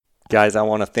Guys, I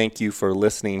want to thank you for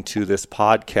listening to this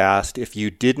podcast. If you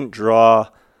didn't draw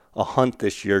a hunt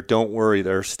this year, don't worry.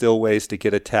 There are still ways to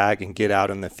get a tag and get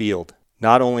out in the field.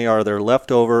 Not only are there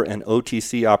leftover and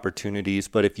OTC opportunities,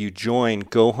 but if you join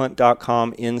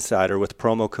GoHunt.com Insider with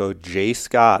promo code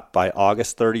JScott by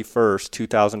August 31st,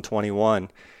 2021,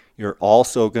 you're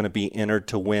also going to be entered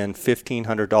to win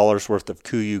 $1,500 worth of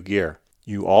KUIU gear.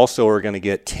 You also are going to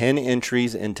get 10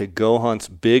 entries into GoHunt's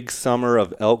Big Summer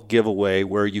of Elk giveaway,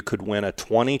 where you could win a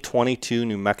 2022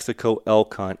 New Mexico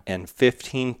elk hunt and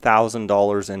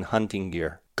 $15,000 in hunting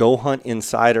gear. GoHunt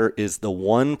Insider is the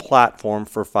one platform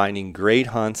for finding great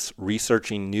hunts,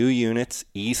 researching new units,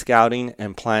 e-scouting,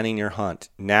 and planning your hunt.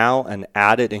 Now, an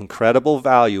added incredible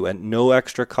value at no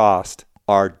extra cost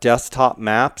are desktop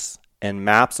maps and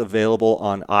maps available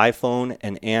on iPhone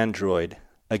and Android.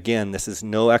 Again, this is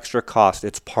no extra cost.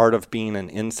 It's part of being an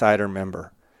Insider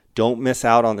member. Don't miss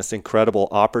out on this incredible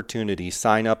opportunity.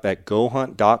 Sign up at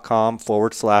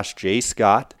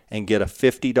GoHunt.com/JScott and get a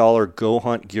 $50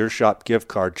 GoHunt Gear Shop gift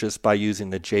card just by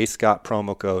using the JScott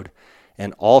promo code.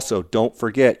 And also, don't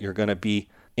forget, you're going to be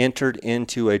entered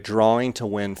into a drawing to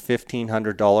win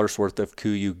 $1,500 worth of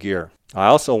KUIU gear. I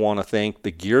also want to thank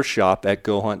the Gear Shop at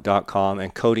GoHunt.com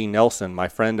and Cody Nelson, my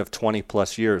friend of 20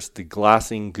 plus years, the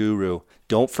glassing guru.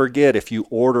 Don't forget, if you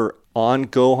order on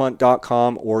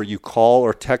GoHunt.com or you call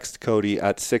or text Cody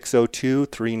at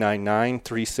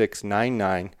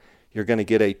 602-399-3699, you're going to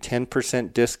get a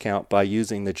 10% discount by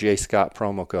using the JScott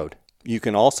promo code. You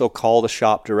can also call the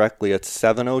shop directly at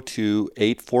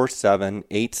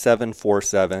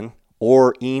 702-847-8747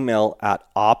 or email at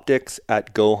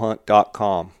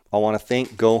optics@gohunt.com. I want to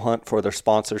thank GoHunt for their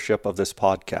sponsorship of this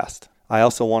podcast. I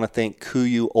also want to thank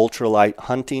KUIU Ultralight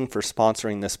Hunting for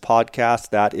sponsoring this podcast.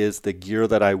 That is the gear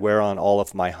that I wear on all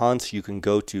of my hunts. You can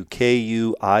go to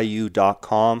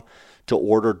KUIU.com to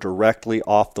order directly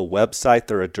off the website.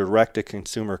 They're a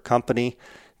direct-to-consumer company.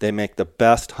 They make the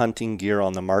best hunting gear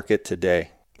on the market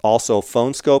today. Also,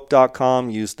 Phonescope.com.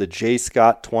 Use the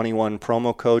JScott21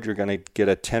 promo code. You're going to get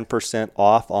a 10%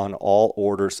 off on all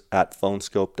orders at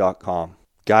Phonescope.com.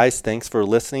 Guys, thanks for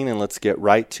listening, and let's get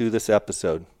right to this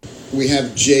episode. We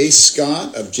have Jay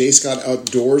Scott of Jay Scott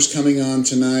Outdoors coming on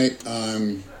tonight.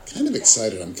 I'm kind of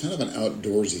excited. I'm kind of an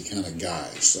outdoorsy kind of guy.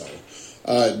 So,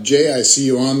 Jay, I see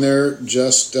you on there.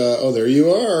 Just, there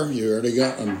you are. You already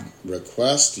got a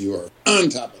request. You are on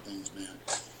top of things, man.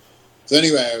 So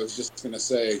anyway, I was just going to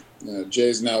say,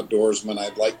 Jay's an outdoorsman.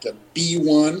 I'd like to be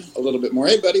one a little bit more.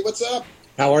 Hey, buddy, what's up?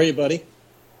 How are you, buddy?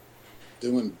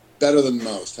 Doing better than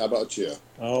most. How about you?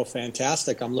 Oh,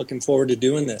 fantastic. I'm looking forward to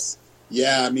doing this.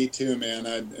 Yeah, me too, man.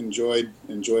 I enjoyed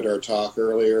our talk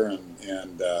earlier,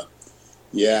 and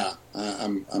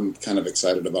I'm kind of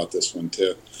excited about this one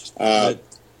too. A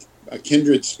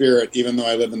kindred spirit, even though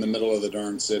I live in the middle of the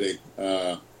darn city.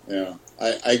 I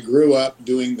grew up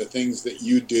doing the things that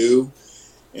you do,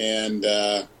 and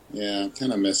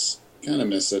kind of miss it. I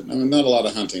mean, not a lot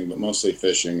of hunting, but mostly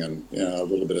fishing and a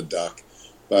little bit of duck.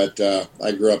 But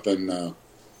I grew up in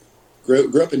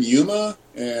Yuma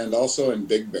and also in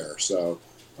Big Bear. So,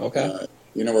 okay,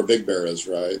 you know where Big Bear is,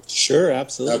 right? Sure,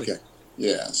 absolutely. Okay,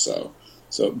 yeah. So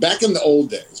back in the old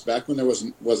days, back when there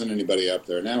wasn't anybody up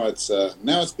there. Now it's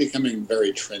becoming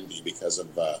very trendy because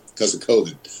of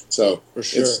COVID. So for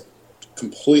sure, it's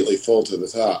completely full to the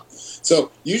top. So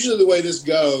usually the way this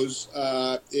goes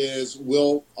is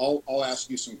I'll ask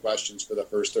you some questions for the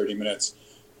first 30 minutes.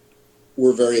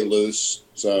 We're very loose,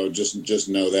 so just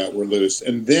know that we're loose.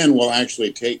 And then we'll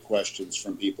actually take questions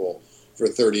from people for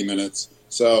 30 minutes.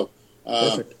 So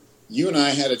you and I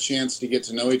had a chance to get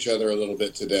to know each other a little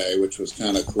bit today, which was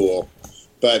kind of cool.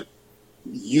 But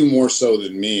you more so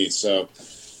than me. So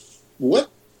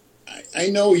I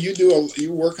know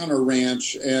you work on a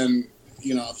ranch, and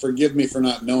forgive me for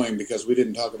not knowing because we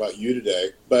didn't talk about you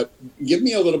today. But give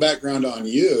me a little background on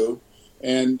you.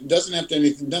 And it doesn't have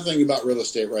to nothing about real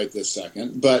estate right this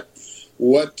second, but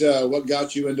what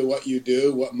got you into what you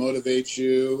do, what motivates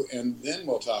you, and then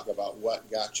we'll talk about what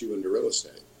got you into real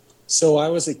estate. So I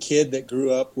was a kid that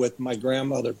grew up with my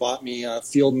grandmother bought me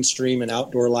Field and Stream and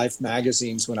Outdoor Life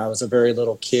magazines when I was a very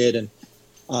little kid, and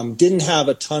didn't have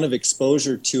a ton of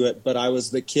exposure to it, but I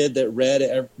was the kid that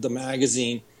read the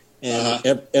magazine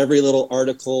and every little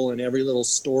article and every little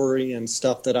story and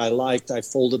stuff that I liked, I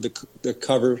folded the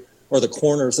cover or the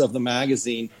corners of the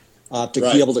magazine to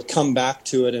be able to come back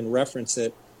to it and reference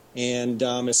it. And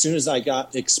as soon as I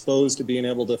got exposed to being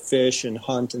able to fish and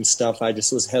hunt and stuff, I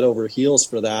just was head over heels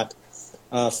for that.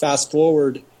 Fast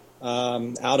forward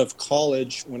out of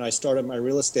college, when I started my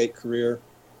real estate career,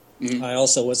 I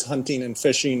also was hunting and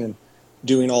fishing and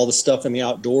doing all the stuff in the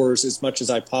outdoors as much as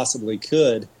I possibly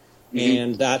could.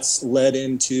 And that's led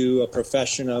into a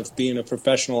profession of being a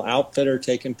professional outfitter,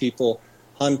 taking people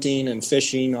hunting and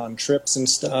fishing on trips and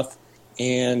stuff.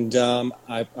 And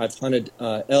I've hunted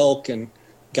elk and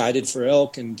guided for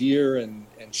elk and deer and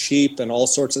sheep and all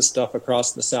sorts of stuff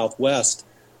across the Southwest,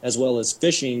 as well as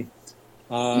fishing.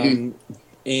 And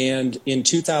in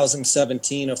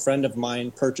 2017, a friend of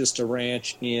mine purchased a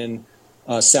ranch in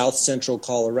South Central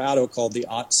Colorado called the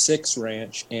Ot 6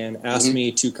 Ranch and asked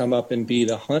me to come up and be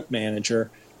the hunt manager,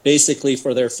 basically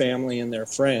for their family and their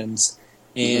friends.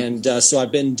 And so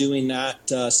I've been doing that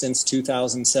since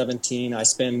 2017. I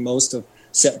spend most of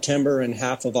September and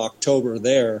half of October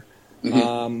there.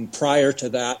 Prior to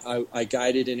that, I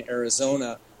guided in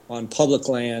Arizona on public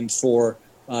land for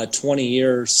 20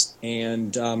 years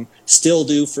and still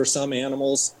do for some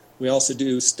animals. We also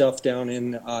do stuff down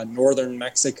in northern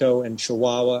Mexico and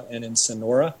Chihuahua and in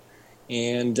Sonora.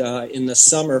 And in the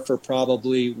summer for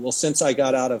since I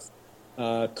got out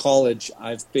of college,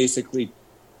 I've basically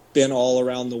been all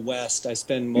around the West. I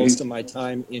spend most of my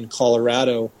time in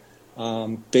Colorado,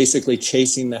 basically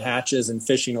chasing the hatches and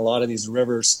fishing a lot of these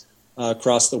rivers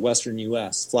across the western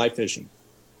U.S., fly fishing.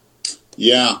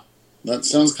 Yeah, that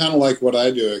sounds kind of like what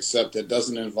I do, except it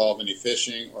doesn't involve any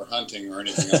fishing or hunting or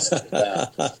anything else like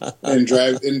that.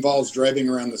 It involves driving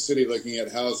around the city looking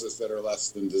at houses that are less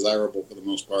than desirable for the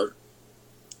most part.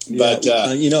 But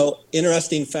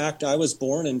interesting fact, I was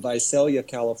born in Visalia,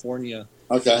 California.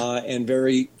 Okay. And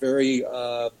very, very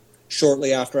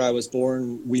shortly after I was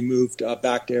born, we moved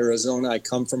back to Arizona. I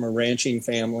come from a ranching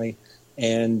family,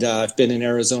 and I've been in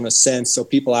Arizona since. So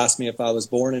people ask me if I was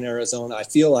born in Arizona. I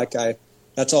feel like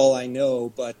that's all I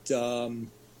know, but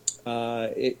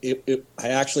I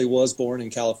actually was born in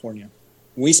California.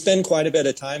 We spend quite a bit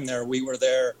of time there. We were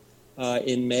there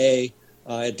in May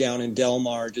down in Del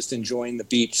Mar, just enjoying the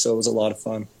beach. So it was a lot of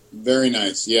fun. Very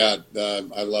nice. Yeah,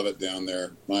 I love it down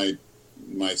there.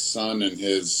 My son and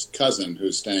his cousin,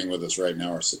 who's staying with us right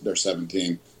now, they're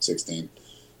 17, 16.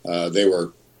 They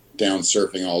were down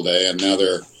surfing all day, and now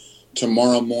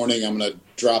tomorrow morning I'm going to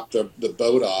drop the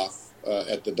boat off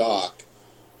at the dock,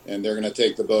 and they're going to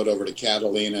take the boat over to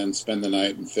Catalina and spend the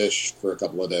night and fish for a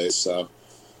couple of days. So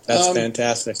that's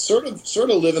fantastic. Sort of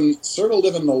living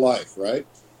the life, right?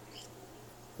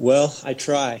 Well, I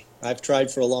try. I've tried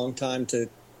for a long time to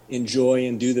enjoy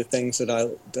and do the things that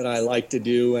I like to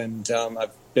do, and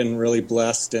I've been really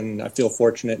blessed, and I feel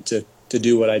fortunate to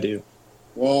do what I do.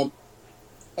 Well,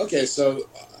 okay, so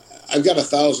I've got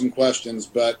 1,000 questions,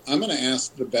 but I'm going to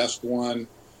ask the best one.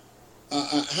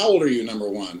 How old are you, number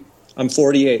one? I'm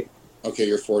 48. Okay,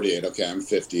 you're 48. Okay, I'm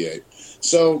 58.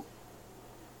 So,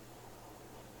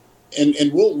 and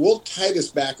we'll tie this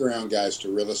back around, guys,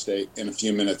 to real estate in a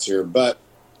few minutes here, but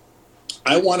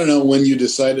I want to know when you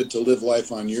decided to live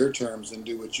life on your terms and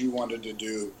do what you wanted to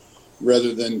do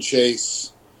rather than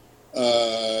chase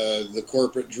the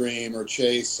corporate dream or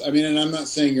chase. I mean, and I'm not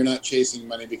saying you're not chasing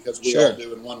money, because we all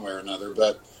do in one way or another,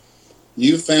 but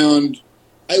you found,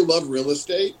 I love real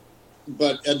estate,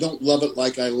 but I don't love it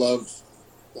like I love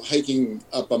hiking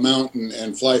up a mountain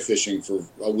and fly fishing for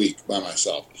a week by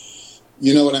myself.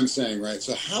 You know what I'm saying, right?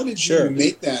 So how did you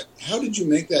make that? How did you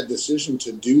make that decision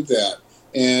to do that?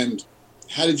 And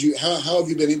how have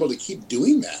you been able to keep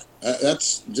doing that?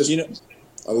 That's just,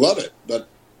 I love it. But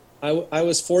I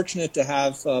was fortunate to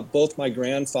have both my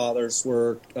grandfathers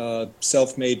were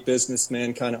self-made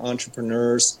businessmen, kind of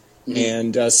entrepreneurs.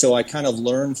 And so I kind of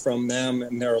learned from them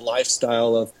and their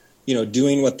lifestyle of,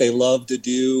 doing what they love to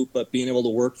do, but being able to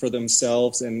work for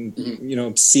themselves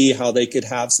and, see how they could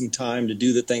have some time to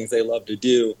do the things they love to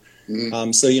do.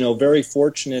 So, very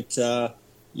fortunate.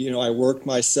 I worked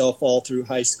myself all through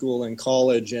high school and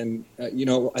college. And,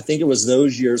 I think it was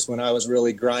those years when I was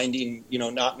really grinding,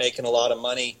 not making a lot of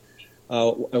money.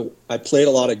 I played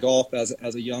a lot of golf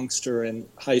as a youngster in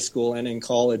high school and in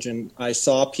college. And I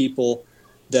saw people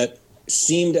that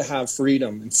seemed to have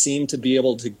freedom and seemed to be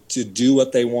able to do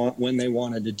what they want when they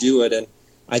wanted to do it. And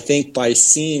I think by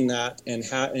seeing that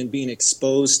and being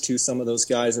exposed to some of those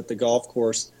guys at the golf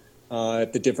course,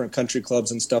 at the different country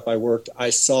clubs and stuff I worked, I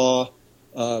saw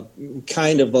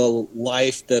kind of a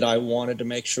life that I wanted to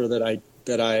make sure that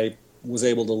I was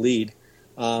able to lead.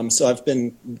 So I've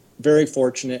been very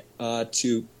fortunate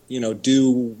to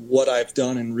do what I've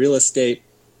done in real estate,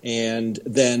 and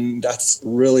then that's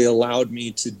really allowed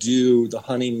me to do the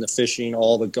hunting, the fishing,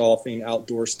 all the golfing,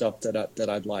 outdoor stuff that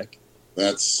I'd like.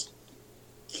 That's,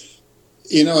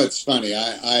 it's funny.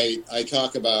 I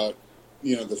talk about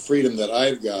the freedom that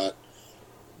I've got.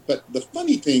 But the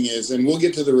funny thing is, and we'll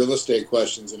get to the real estate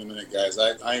questions in a minute, guys.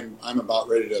 I'm about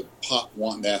ready to pop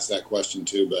wanting to ask that question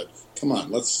too. But come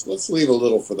on, let's leave a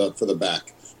little for the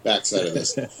back. backside of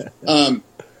this.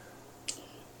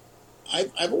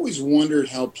 I've always wondered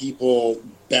how people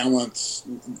balance,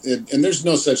 and there's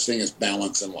no such thing as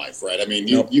balance in life, right? I mean,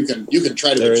 you can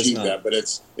try to achieve that, but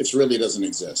it's really doesn't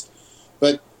exist.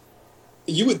 But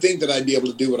you would think that I'd be able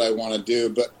to do what I want to do,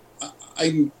 but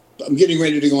I'm getting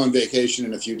ready to go on vacation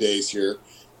in a few days here,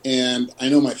 and I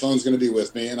know my phone's going to be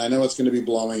with me, and I know it's going to be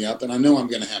blowing up, and I know I'm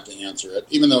going to have to answer it,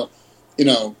 even though, you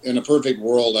know, in a perfect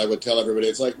world, I would tell everybody,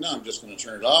 it's like, no, I'm just going to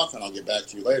turn it off, and I'll get back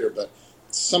to you later, but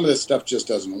some of this stuff just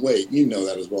doesn't wait. You know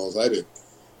that as well as I do.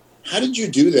 How did you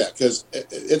do that? Because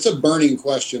it's a burning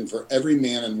question for every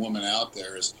man and woman out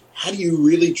there is, how do you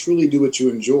really, truly do what you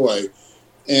enjoy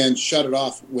and shut it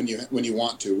off when you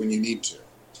want to, when you need to?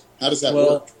 How does that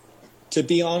work? To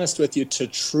be honest with you, to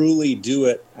truly do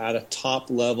it at a top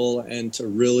level and to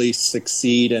really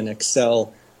succeed and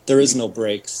excel, there is no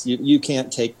breaks. You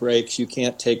can't take breaks. You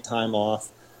can't take time off.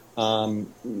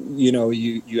 You know,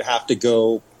 you have to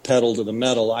go pedal to the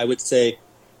metal. I would say,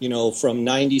 you know, from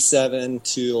 97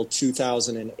 till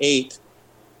 2008,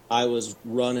 I was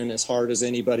running as hard as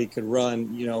anybody could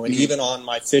run, you know, and even on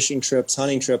my fishing trips,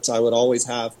 hunting trips, I would always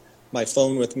have my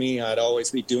phone with me. I'd always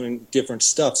be doing different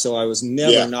stuff. So I was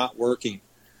never not working.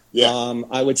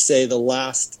 I would say the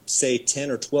last, 10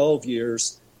 or 12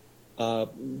 years,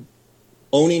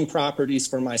 owning properties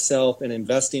for myself and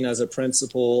investing as a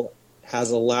principal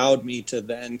has allowed me to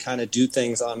then kind of do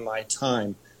things on my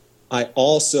time. I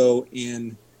also,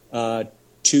 in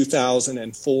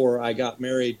 2004, I got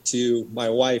married to my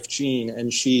wife, Jean,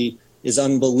 and she is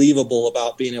unbelievable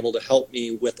about being able to help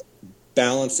me with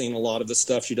balancing a lot of the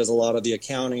stuff. She does a lot of the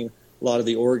accounting, a lot of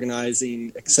the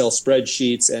organizing, Excel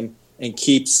spreadsheets, and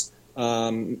keeps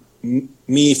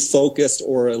me focused,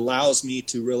 or allows me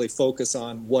to really focus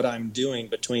on what I'm doing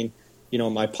between, you know,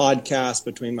 my podcast,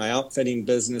 between my outfitting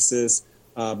businesses,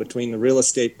 between the real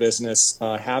estate business,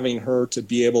 having her to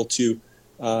be able to,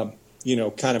 you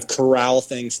know, kind of corral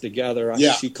things together.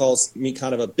 She calls me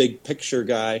kind of a big picture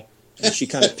guy, and she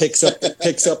kind of picks up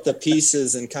the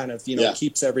pieces and kind of, you know,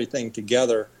 keeps everything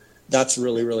together. That's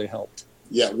really, really helped.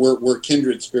 Yeah, we're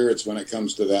kindred spirits when it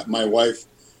comes to that. My wife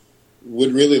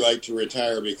would really like to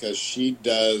retire because she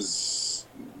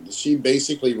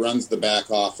basically runs the back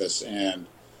office and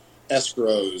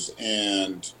escrows,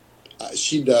 and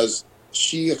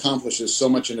she accomplishes so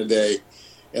much in a day,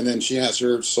 and then she has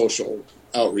her social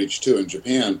outreach too in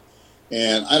Japan,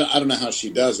 and I don't know how she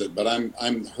does it, but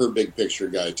I'm her big picture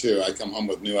guy too. I come home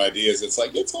with new ideas. It's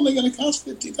like, it's only going to cost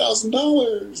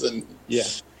 $50,000, and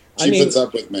she puts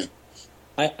up with me.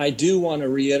 I do want to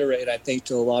reiterate, I think,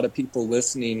 to a lot of people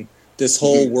listening, this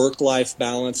whole work-life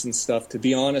balance and stuff. To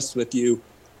be honest with you,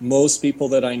 most people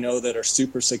that I know that are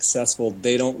super successful,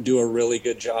 they don't do a really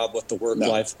good job with the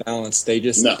work-life balance. They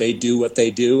just they do what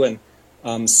they do, and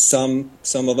some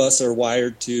of us are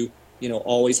wired to, you know,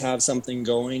 always have something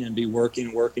going and be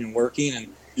working, and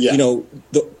you know,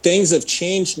 things have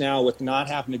changed now with not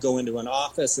having to go into an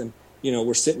office. And you know,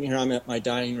 we're sitting here. I'm at my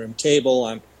dining room table.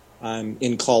 I'm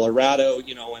in Colorado,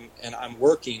 you know, and I'm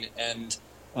working, and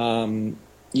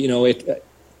you know,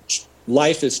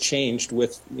 life has changed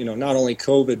with, you know, not only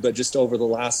COVID, but just over the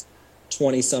last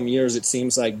 20 some years, it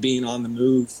seems like being on the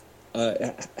move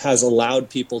has allowed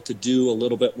people to do a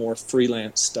little bit more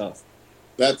freelance stuff.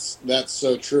 That's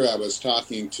so true. I was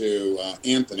talking to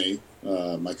Anthony,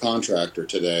 my contractor,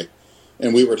 today,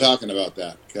 and we were talking about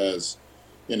that because,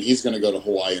 and he's going to go to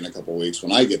Hawaii in a couple of weeks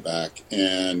when I get back,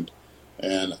 and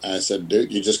I said,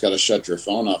 dude, you just got to shut your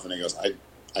phone off. And he goes,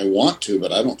 I want to,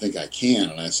 but I don't think I can.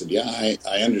 And I said, yeah,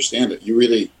 I understand it. You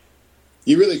really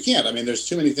can't. I mean, there's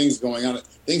too many things going on.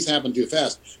 Things happen too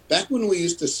fast. Back when we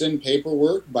used to send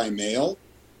paperwork by mail,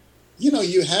 you know,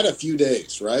 you had a few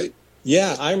days, right?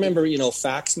 Yeah, I remember, you know,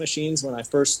 fax machines when I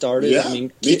first started. Yeah, I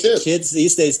mean, me too. Kids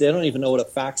these days, they don't even know what a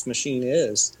fax machine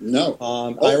is. No.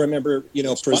 I remember, you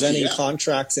know, presenting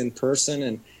contracts in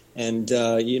person and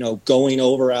you know, going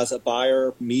over as a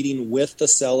buyer, meeting with the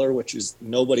seller, which is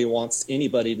nobody wants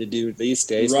anybody to do these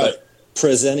days, right. But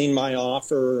presenting my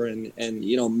offer and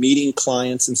you know, meeting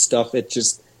clients and stuff.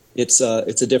 It's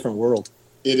a different world.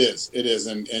 It is.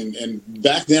 And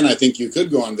back then, I think you could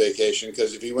go on vacation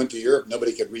because if you went to Europe,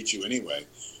 nobody could reach you anyway.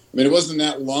 I mean, it wasn't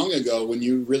that long ago when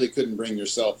you really couldn't bring your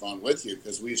cell phone with you,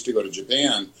 because we used to go to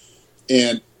Japan,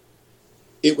 and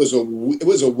it was a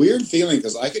weird feeling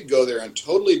because I could go there and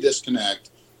totally disconnect.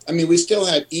 I mean, we still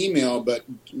had email, but,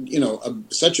 you know,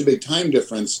 such a big time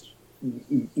difference.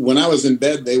 When I was in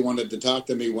bed, they wanted to talk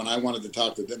to me. When I wanted to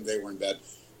talk to them, they were in bed.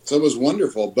 So it was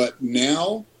wonderful. But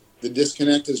now the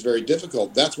disconnect is very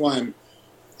difficult. That's why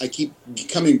I keep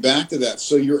coming back to that.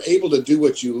 So you're able to do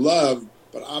what you love,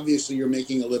 but obviously you're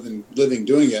making a living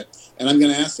doing it. And I'm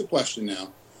going to ask the question now,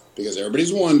 because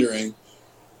everybody's wondering,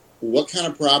 what kind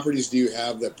of properties do you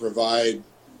have that provide,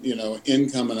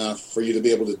 income enough for you to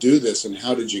be able to do this, and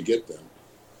how did you get them?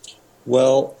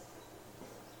 Well,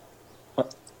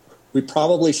 we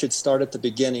probably should start at the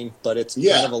beginning, but it's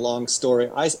kind of a long story.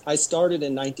 I started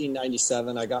in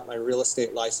 1997. I got my real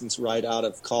estate license right out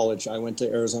of college. I went to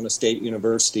Arizona State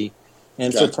University.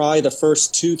 And for probably the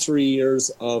first 2-3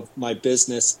 years of my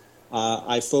business,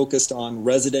 I focused on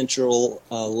residential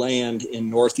land in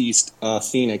Northeast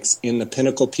Phoenix in the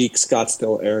Pinnacle Peak,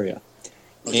 Scottsdale area.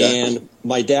 Okay. And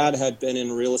my dad had been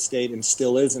in real estate and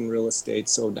still is in real estate,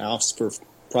 so now for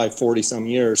probably 40-some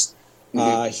years.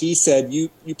 He said,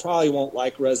 you probably won't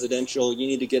like residential. You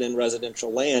need to get in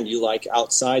residential land. You like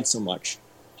outside so much,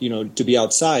 to be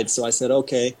outside. So I said,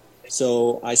 okay.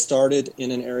 So I started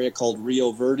in an area called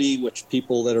Rio Verde, which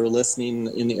people that are listening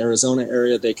in the Arizona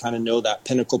area, they kind of know that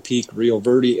Pinnacle Peak, Rio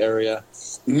Verde area.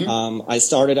 I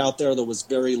started out there. There was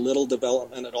very little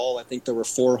development at all. I think there were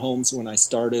 4 homes when I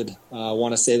started. I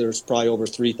want to say there's probably over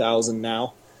 3,000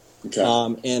 now. Okay.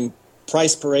 And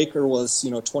price per acre was,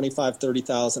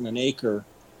 $25,000-$30,000 an acre.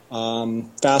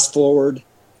 Fast forward,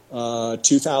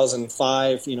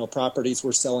 2005, properties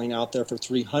were selling out there for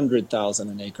 $300,000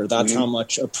 an acre. That's how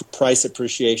much price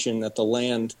appreciation that the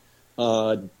land,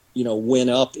 went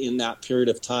up in that period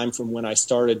of time from when I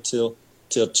started till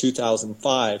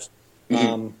 2005.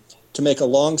 To make a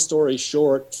long story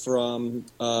short, from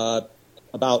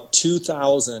about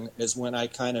 2000 is when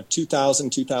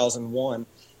 2001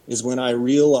 is when I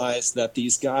realized that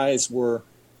these guys were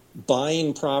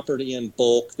buying property in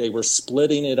bulk, they were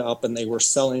splitting it up, and they were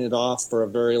selling it off for a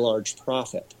very large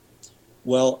profit.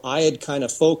 Well, I had kind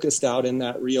of focused out in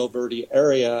that Rio Verde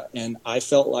area, and I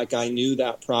felt like I knew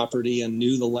that property and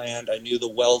knew the land. I knew the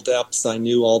well depths. I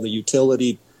knew all the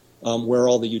utility, where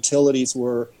all the utilities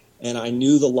were, and I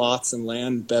knew the lots and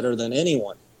land better than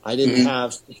anyone. I didn't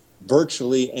have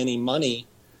virtually any money,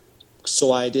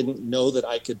 so I didn't know that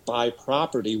I could buy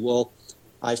property. Well,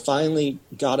 I finally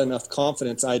got enough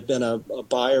confidence. I'd been a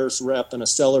buyer's rep and a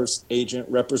seller's agent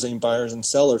representing buyers and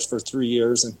sellers for 3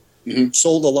 years, and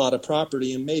sold a lot of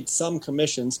property and made some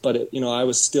commissions, but I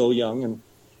was still young.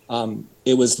 And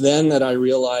it was then that I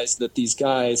realized that these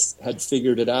guys had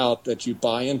figured it out, that you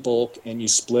buy in bulk and you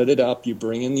split it up, you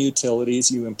bring in the utilities,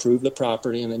 you improve the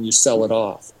property, and then you sell it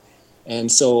off.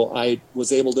 And so I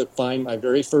was able to find my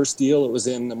very first deal. It was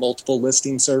in the multiple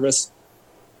listing service.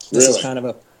 This is kind of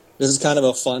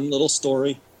a fun little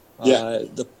story.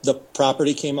 The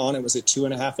property came on. It was a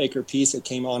 2.5 acre piece. It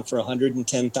came on for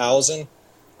 $110,000.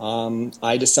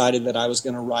 I decided that I was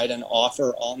going to write an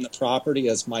offer on the property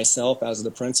as myself, as the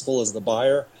principal, as the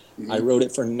buyer. I wrote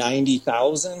it for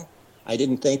 $90,000. I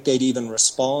didn't think they'd even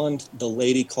respond. The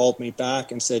lady called me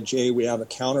back and said, "Jay, we have a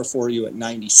counter for you at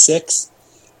 $96,000.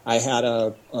 I had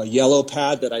a yellow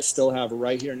pad that I still have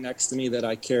right here next to me that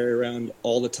I carry around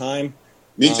all the time.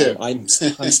 Me too. I'm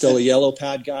still a yellow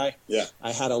pad guy. Yeah.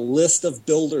 I had a list of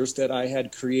builders that I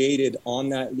had created on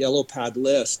that yellow pad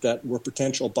list that were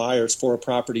potential buyers for a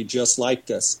property just like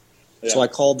this. Yeah. So I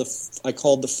called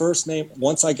the first name.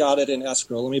 Once I got it in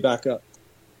escrow, let me back up.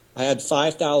 I had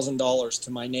 $5,000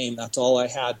 to my name. That's all I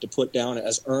had to put down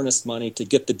as earnest money to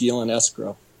get the deal in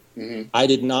escrow. I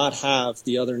did not have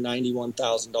the other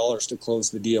 $91,000 to close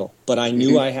the deal, but I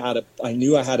knew I had a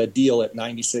deal at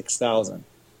 $96,000.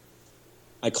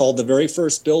 I called the very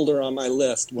first builder on my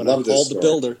list. When I called the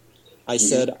builder, I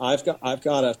said, I've got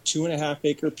a 2.5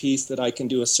 acre piece that I can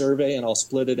do a survey, and I'll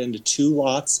split it into 2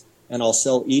 lots, and I'll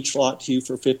sell each lot to you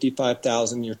for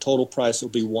 $55,000. Your total price will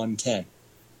be $110,000.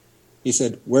 He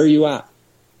said, "Where are you at?"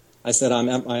 I said, "I'm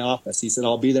at my office." He said,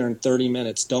 "I'll be there in 30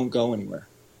 minutes. Don't go anywhere."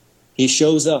 He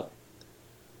shows up.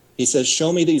 He says,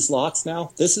 "Show me these lots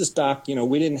now." This is back,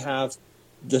 we didn't have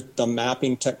the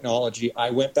mapping technology. I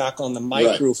went back on the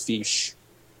microfiche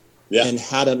and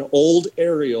had an old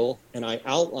aerial, and I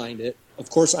outlined it. Of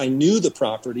course, I knew the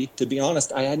property. To be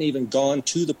honest, I hadn't even gone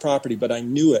to the property, but I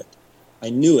knew it.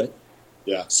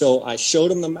 Yeah. So I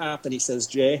showed him the map, and he says,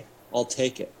 "Jay, I'll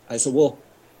take it." I said, "Well,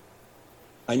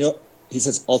 I know." He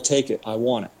says, "I'll take it. I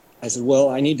want it." I said, "Well,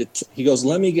 I need to." He goes,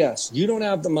 "Let me guess. You don't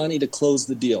have the money to close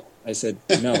the deal." I said,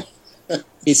 "No."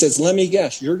 He says, "Let me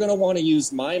guess. You're going to want to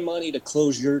use my money to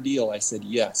close your deal." I said,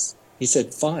 "Yes." He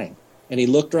said, "Fine." And he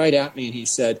looked right at me and he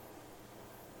said,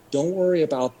 "Don't worry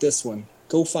about this one.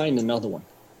 Go find another one."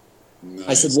 Nice.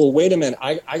 I said, "Well, wait a minute.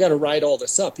 I got to write all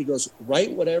this up." He goes,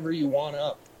 "Write whatever you want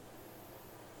up.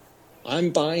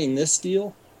 I'm buying this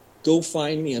deal. Go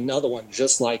find me another one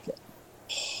just like it."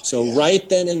 So right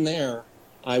then and there,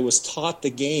 I was taught the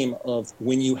game of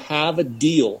when you have a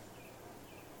deal,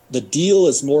 the deal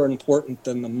is more important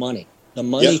than the money. The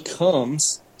money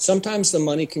comes. Sometimes the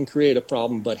money can create a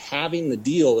problem, but having the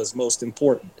deal is most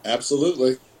important.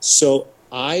 Absolutely. So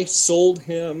I sold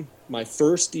him my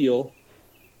first deal,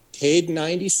 paid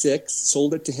 96,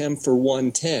 sold it to him for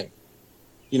 110.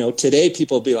 You know, today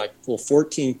people will be like, well,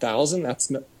 14,000, that's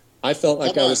not, I felt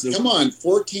like come I on, was come on,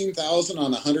 14,000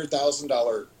 on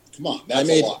 $100,000. Come on, that's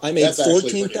a lot. I made That's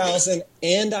 14,000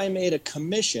 and I made a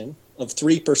commission of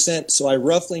 3%, so I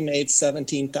roughly made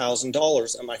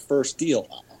 $17,000 on my first deal.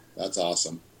 Wow, that's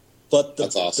awesome. But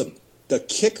that's awesome. The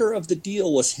kicker of the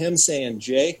deal was him saying,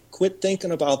 Jay, quit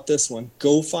thinking about this one.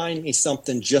 Go find me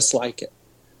something just like it.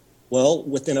 Well,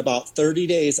 within about 30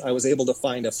 days, I was able to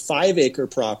find a 5-acre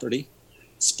property.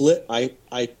 Split. I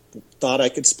thought I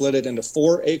could split it into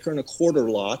 4 acre and a quarter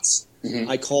lots. Mm-hmm.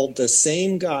 I called the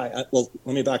same guy. Well,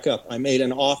 let me back up. I made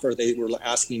an offer. They were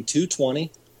asking $220.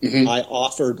 Mm-hmm. I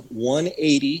offered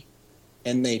 $180,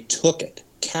 and they took it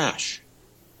cash.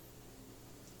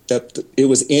 It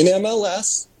was in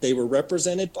MLS. They were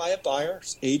represented by a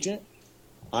buyer's agent.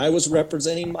 I was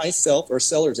representing myself, or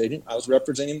seller's agent. I was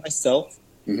representing myself.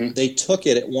 Mm-hmm. They took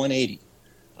it at $180.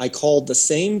 I called the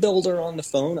same builder on the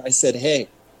phone. I said, hey,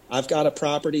 I've got a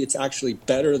property. It's actually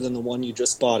better than the one you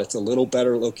just bought. It's a little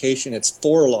better location. It's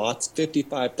 4 lots,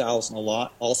 $55,000 a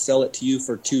lot. I'll sell it to you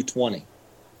for $220.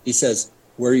 He says,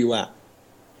 where are you at?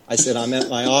 I said, I'm at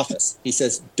my office. He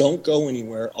says, don't go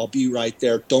anywhere. I'll be right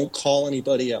there. Don't call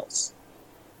anybody else.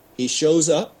 He shows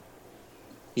up.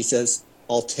 He says,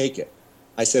 I'll take it.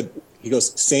 I said, he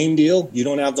goes, same deal? You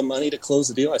don't have the money to close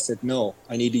the deal? I said, no,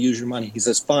 I need to use your money. He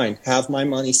says, fine, have my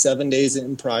money 7 days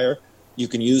in prior. You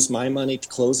can use my money to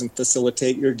close and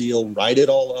facilitate your deal. Write it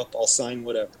all up. I'll sign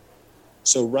whatever.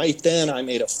 So right then I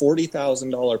made a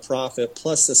 $40,000 profit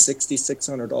plus a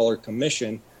 $6,600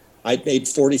 commission. I made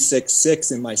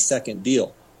 $46,600 in my second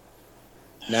deal.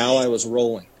 Now I was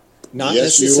rolling. Not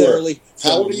necessarily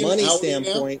from a money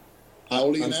standpoint. How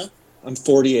old are you now? I'm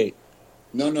 48.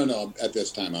 No. At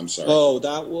this time, I'm sorry. Oh,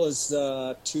 that was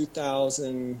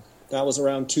 2000. That was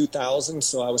around 2000.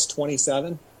 So I was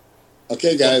 27.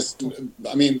 Okay, guys.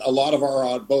 I mean,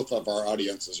 both of our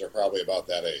audiences are probably about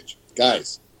that age.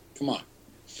 Guys, come on.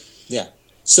 Yeah.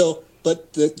 So,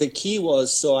 but the key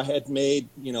was, so I had made,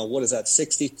 what is that,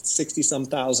 $60 some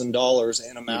thousand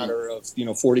in a matter of,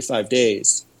 45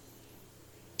 days.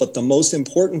 But the most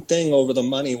important thing over the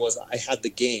money was I had the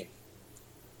game.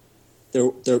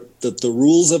 The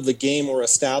rules of the game were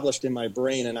established in my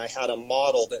brain, and I had a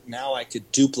model that now I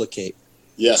could duplicate.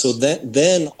 Yes. So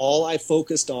then all I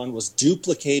focused on was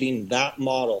duplicating that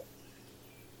model.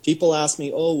 People ask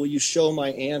me, oh, will you show my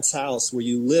aunt's house? Will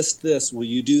you list this? Will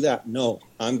you do that? No,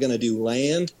 I'm going to do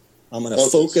land. I'm going to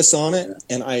focus on it.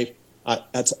 And I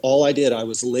that's all I did. I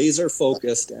was laser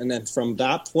focused. And then from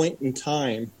that point in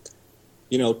time,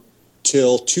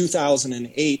 till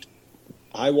 2008,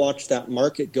 I watched that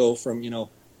market go from,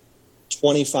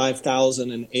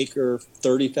 25,000 an acre,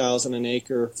 30,000 an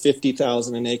acre,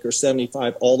 50,000 an acre,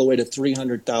 75, all the way to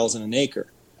 300,000 an acre.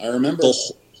 I remember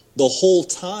the whole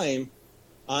time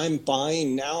I'm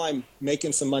buying. Now I'm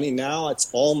making some money. Now it's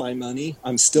all my money.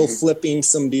 I'm still flipping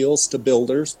some deals to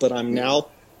builders, but I'm now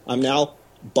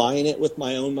buying it with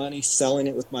my own money, selling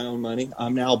it with my own money.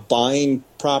 I'm now buying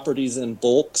properties in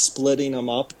bulk, splitting them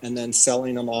up, and then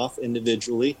selling them off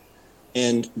individually.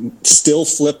 And still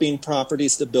flipping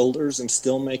properties to builders and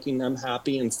still making them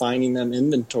happy and finding them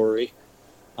inventory.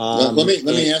 Let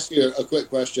me ask you a quick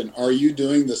question. Are you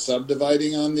doing the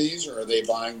subdividing on these, or are they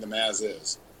buying them as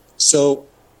is? So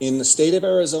in the state of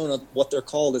Arizona, what they're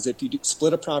called is if you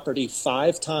split a property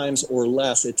 5 times or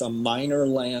less, it's a minor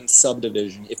land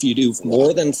subdivision. If you do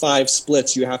more than 5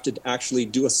 splits, you have to actually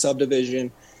do a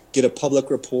subdivision, get a public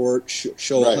report,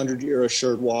 show 100-year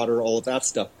assured water, all of that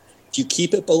stuff. If you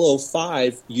keep it below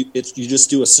 5, you just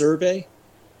do a survey,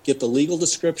 get the legal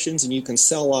descriptions, and you can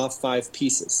sell off 5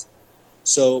 pieces.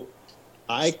 So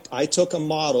I took a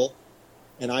model,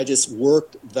 and I just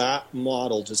worked that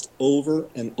model just over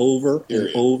and over and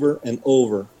over and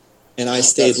over. And I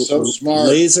stayed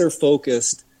laser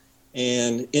focused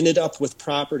and ended up with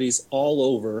properties all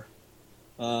over.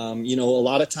 A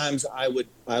lot of times I would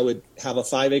have a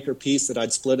 5-acre piece that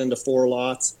I'd split into 4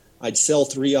 lots. I'd sell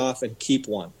 3 off and keep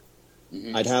 1.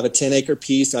 Mm-hmm. I'd have a 10-acre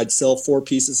piece. I'd sell 4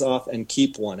 pieces off and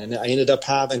keep 1. And I ended up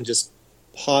having just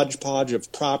hodgepodge of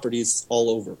properties all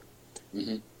over.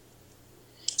 Mm-hmm.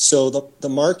 So the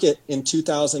market in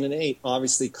 2008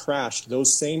 obviously crashed.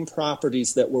 Those same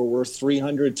properties that were worth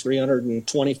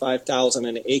 $325,000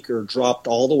 an acre dropped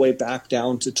all the way back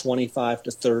down to 25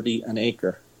 to 30 an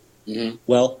acre. Mm-hmm.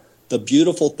 Well, the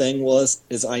beautiful thing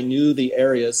is I knew the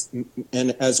areas,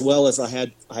 and as well as I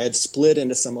had split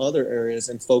into some other areas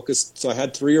and focused. So I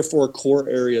had 3 or 4 core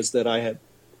areas that I had,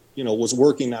 was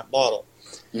working that model.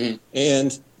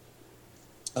 And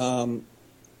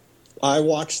I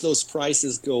watched those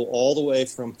prices go all the way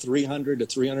from 300 to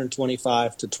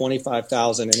 325 to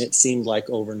 25,000, and it seemed like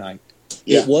overnight.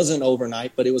 It wasn't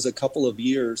overnight, but it was a couple of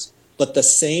years. But the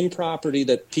same property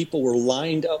that people were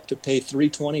lined up to pay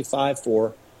 325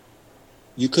 for,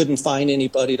 you couldn't find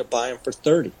anybody to buy them for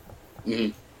 30.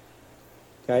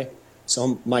 Okay.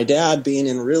 So my dad, being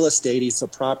in real estate, he's a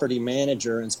property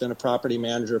manager and has been a property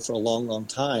manager for a long, long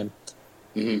time.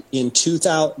 In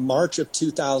March of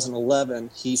 2011,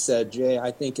 he said, Jay,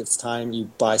 I think it's time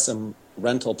you buy some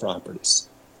rental properties.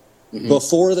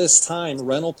 Before this time,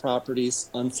 rental properties,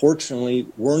 unfortunately,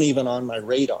 weren't even on my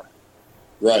radar.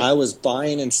 Right. I was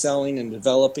buying and selling and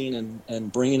developing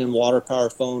and bringing in water power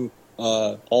phone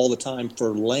all the time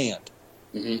for land.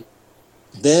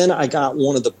 Then I got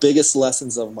one of the biggest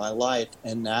lessons of my life,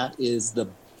 and that is the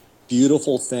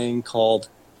beautiful thing called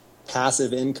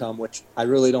passive income, which I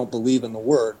really don't believe in the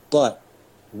word, but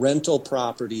rental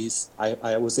properties.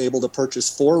 I was able to purchase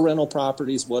 4 rental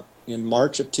properties in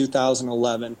March of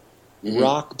 2011,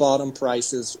 rock bottom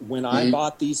prices. When I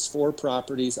bought these 4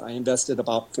 properties, I invested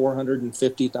about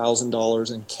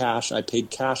 $450,000 in cash. I paid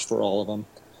cash for all of them.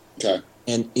 Okay.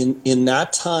 And in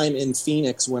that time in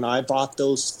Phoenix, when I bought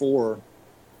those 4,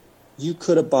 you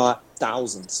could have bought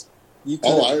thousands.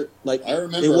 I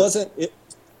remember. It wasn't.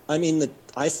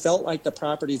 I felt like the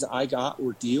properties I got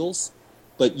were deals,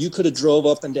 but you could have drove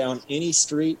up and down any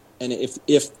street, and if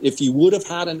you would have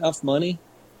had enough money,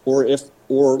 or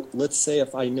let's say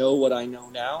if I know what I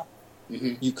know now,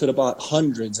 you could have bought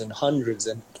hundreds and hundreds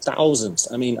and thousands.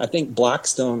 I think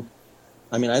Blackstone.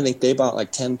 I think they bought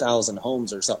like 10,000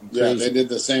 homes or something crazy. Yeah, they did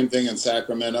the same thing in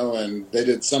Sacramento, and they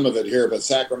did some of it here. But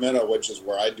Sacramento, which is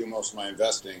where I do most of my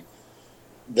investing,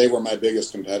 they were my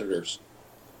biggest competitors.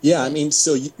 Yeah,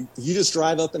 so you just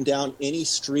drive up and down any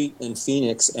street in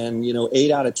Phoenix, and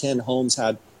 8 out of 10 homes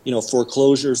had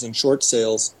foreclosures and short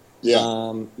sales.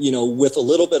 Yeah. With a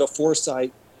little bit of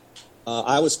foresight,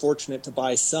 I was fortunate to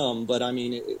buy some. But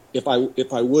if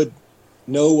I would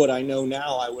know what I know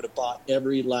now, I would have bought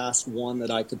every last one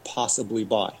that I could possibly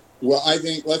buy. Well, I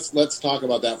think let's talk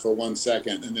about that for 1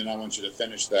 second, and then I want you to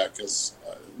finish that, because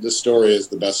this story is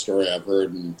the best story I've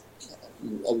heard in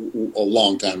a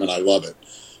long time, and I love it.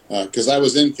 Because I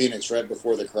was in Phoenix right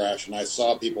before the crash, and I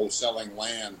saw people selling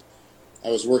land. I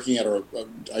was working at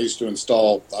I used to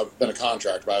install, I've been a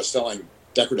contractor, but I was selling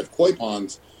decorative koi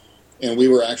ponds, and we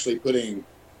were actually putting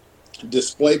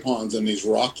display ponds in these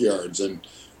rock yards and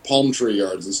palm tree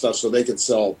yards and stuff so they could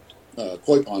sell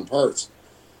koi pond parts.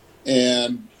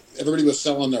 And everybody was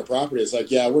selling their property. It's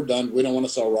like, yeah, we're done. We don't want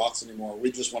to sell rocks anymore.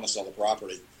 We just want to sell the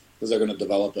property because they're going to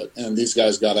develop it. And these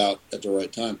guys got out at the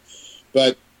right time.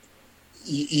 But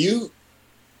you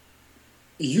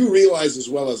realize as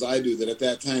well as I do that at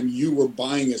that time you were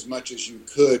buying as much as you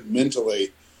could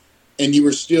mentally, and you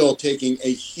were still taking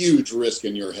a huge risk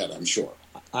in your head, I'm sure.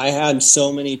 I had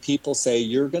so many people say,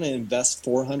 you're going to invest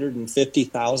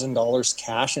 $450,000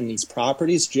 cash in these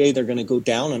properties, Jay, they're going to go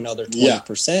down another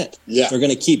 20%. Yeah. They're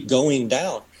going to keep going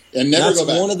down. And never go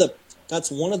back.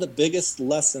 That's one of the biggest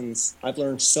lessons. I've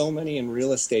learned so many in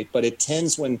real estate, but it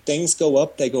tends, when things go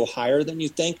up, they go higher than you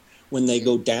think. When they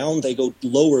go down, they go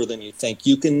lower than you think.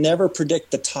 You can never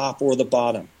predict the top or the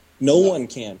bottom. No one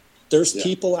can. There's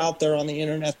people out there on the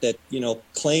internet that,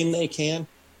 claim they can.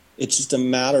 It's just a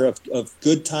matter of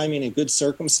good timing and good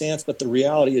circumstance. But the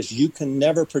reality is you can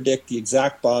never predict the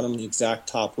exact bottom, the exact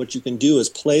top. What you can do is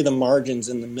play the margins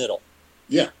in the middle.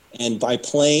 Yeah. And by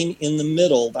playing in the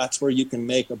middle, that's where you can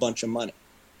make a bunch of money.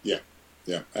 Yeah.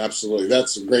 Yeah, absolutely.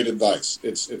 That's great advice.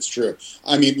 It's true.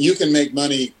 You can make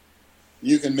money.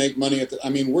 You can make money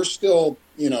we're still,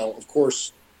 of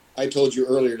course, I told you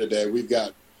earlier today, we've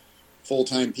got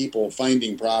full-time people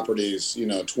finding properties,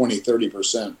 20,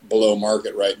 30% below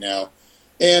market right now.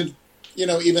 And,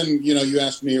 even, you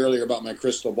asked me earlier about my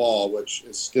crystal ball, which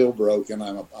is still broken.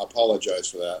 I apologize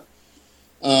for that.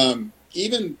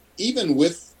 Even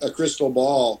with a crystal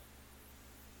ball,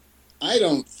 I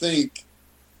don't think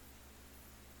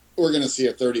we're going to see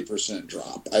a 30%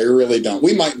 drop. I really don't.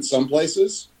 We might in some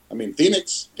places.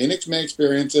 Phoenix may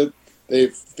experience it.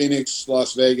 Phoenix,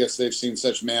 Las Vegas, they've seen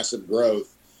such massive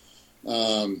growth.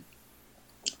 Not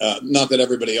that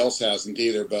everybody else hasn't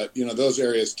either, but, those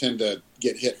areas tend to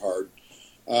get hit hard.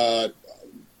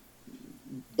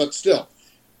 But still,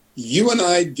 you and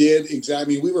I did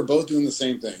exactly, we were both doing the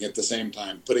same thing at the same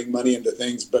time, putting money into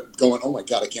things, but going, oh my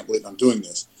God, I can't believe I'm doing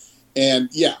this. And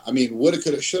yeah, I mean, woulda,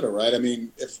 coulda, shoulda, right? I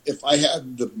mean, if I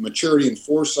had the maturity and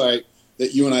foresight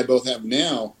that you and I both have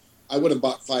now, I would have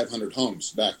bought 500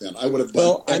 homes back then. I would have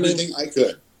done everything I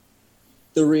could.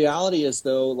 The reality is,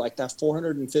 though, like that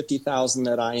 $450,000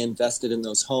 that I invested in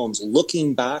those homes,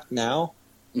 looking back now,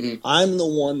 I'm the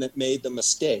one that made the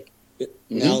mistake.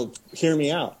 Now, hear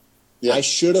me out. Yeah. I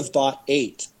should have bought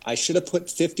 8. I should have put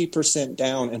 50%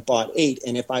 down and bought 8.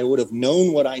 And if I would have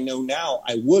known what I know now,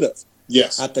 I would have.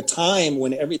 Yes. At the time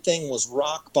when everything was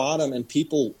rock bottom and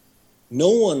no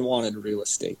one wanted real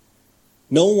estate.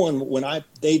 No one,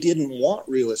 they didn't want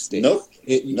real estate. Nope.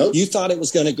 You thought it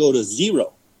was going to go to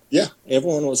zero. Yeah.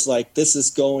 Everyone was like, this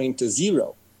is going to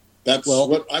zero. That's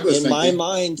what I was thinking. In my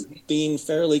mind, being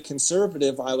fairly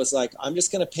conservative, I was like, I'm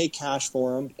just going to pay cash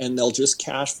for them, and they'll just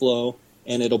cash flow,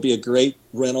 and it'll be a great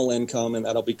rental income, and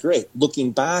that'll be great.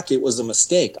 Looking back, it was a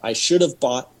mistake. I should have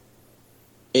bought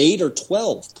 8 or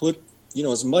 12, put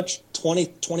as much 20,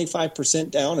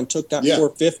 25% down, and took that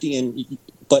 $450.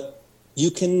 But you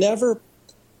can never.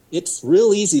 It's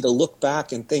real easy to look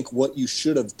back and think what you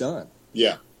should have done.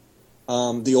 Yeah.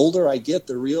 The older I get,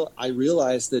 I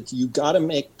realize that you got to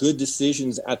make good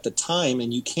decisions at the time,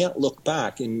 and you can't look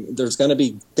back. And there's going to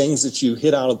be things that you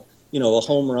hit out of, a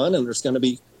home run, and there's going to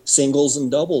be singles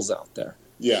and doubles out there.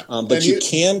 Yeah. But you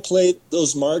can play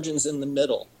those margins in the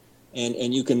middle,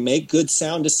 and you can make good,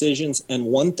 sound decisions. And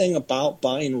one thing about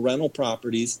buying rental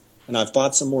properties, and I've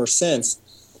bought some more since,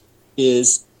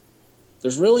 is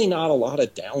there's really not a lot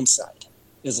of downside.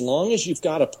 As long as you've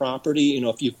got a property,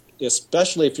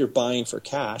 especially if you're buying for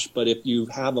cash, but if you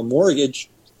have a mortgage,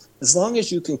 as long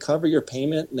as you can cover your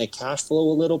payment and they cash flow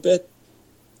a little bit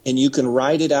and you can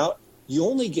ride it out, you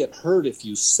only get hurt if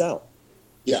you sell.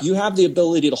 Yeah. If you have the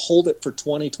ability to hold it for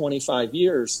 20, 25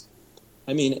 years,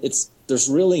 I mean, there's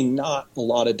really not a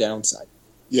lot of downside.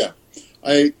 Yeah,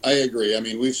 I agree. I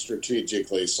mean, we've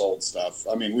strategically sold stuff.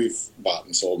 I mean, we've bought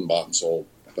and sold,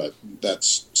 but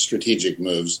that's strategic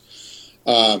moves.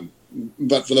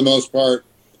 But for the most part,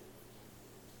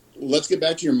 let's get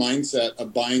back to your mindset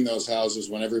of buying those houses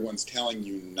when everyone's telling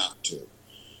you not to.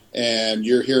 And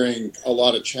you're hearing a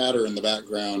lot of chatter in the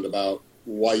background about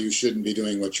why you shouldn't be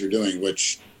doing what you're doing,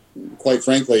 which, quite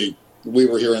frankly, we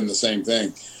were hearing the same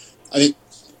thing. I think,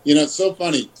 it's so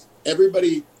funny.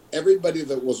 Everybody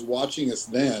that was watching us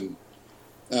then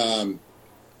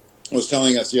was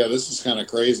telling us, yeah, this is kind of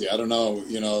crazy. I don't know,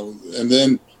 and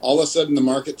then all of a sudden the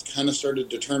market kind of started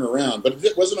to turn around. But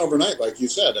it wasn't overnight, like you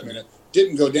said. I mean, it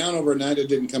didn't go down overnight. It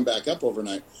didn't come back up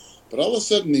overnight. But all of a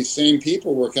sudden these same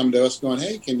people were coming to us going,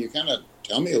 hey, can you kind of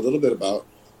tell me a little bit about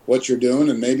what you're doing,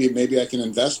 and maybe I can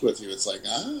invest with you? It's like,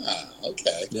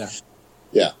 okay.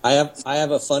 Yeah. I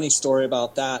have a funny story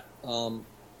about that.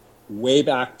 Way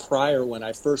back prior, when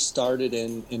I first started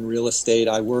in real estate,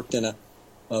 I worked in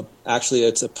actually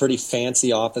it's a pretty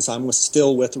fancy office. I'm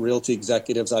still with Realty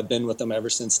Executives. I've been with them ever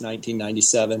since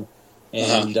 1997.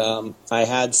 And I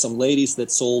had some ladies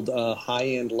that sold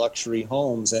high-end luxury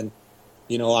homes, and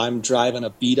I'm driving a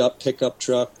beat-up pickup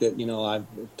truck that I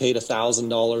paid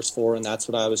 $1,000 for, and that's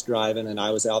what I was driving. And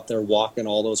I was out there walking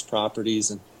all those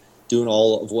properties and doing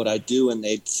all of what I do. And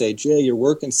they'd say, Jay, you're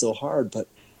working so hard, but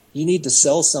you need to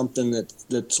sell something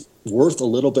that's worth a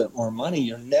little bit more money.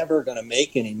 You're never going to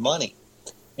make any money.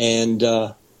 And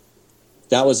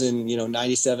that was in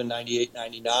 97, 98,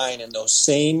 99, and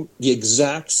the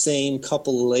exact same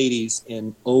couple of ladies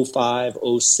in 05,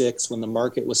 06, when the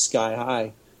market was sky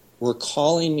high, were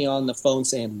calling me on the phone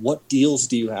saying, what deals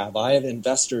do you have? I have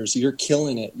investors. You're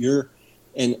killing it.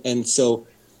 And so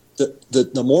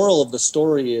the moral of the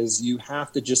story is you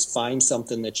have to just find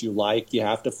something that you like. You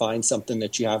have to find something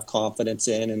that you have confidence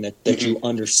in and that you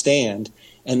understand.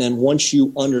 And then once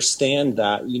you understand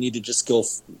that, you need to just go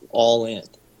all in.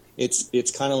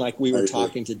 It's kind of like we were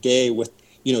talking today with,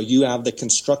 you have the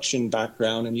construction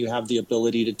background and you have the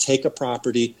ability to take a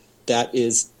property that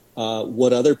is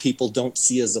what other people don't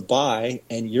see as a buy.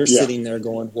 And you're sitting there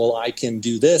going, well, I can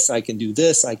do this. I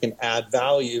can add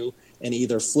value and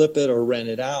either flip it or rent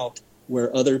it out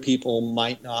where other people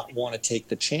might not want to take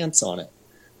the chance on it.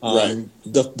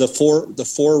 The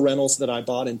four rentals that I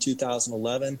bought in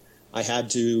 2011, I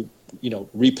had to,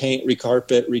 repaint,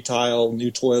 recarpet, retile, new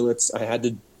toilets. I had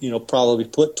to, probably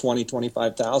put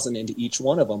 25,000 into each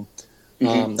one of them.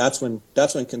 That's when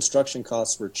construction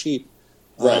costs were cheap.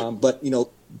 But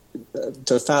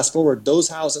to fast forward, those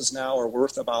houses now are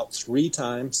worth about 3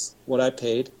 times what I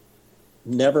paid.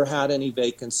 Never had any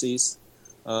vacancies.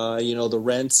 The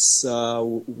rents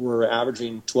were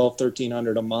averaging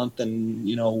 $1,200-1,300 a month, and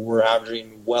we're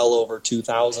averaging well over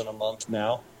 $2,000 a month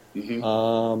now.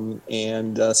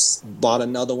 And bought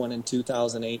another one in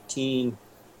 2018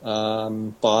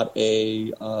 bought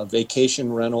a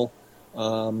vacation rental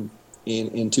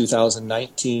in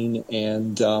 2019,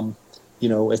 and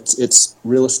it's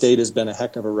real estate has been a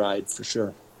heck of a ride for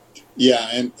sure. Yeah,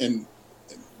 and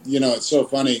it's so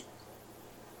funny.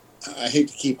 I hate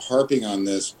to keep harping on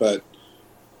this, but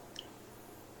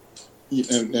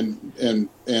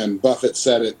and Buffett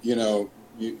said it.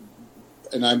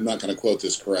 And I'm not going to quote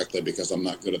this correctly because I'm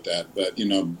not good at that. But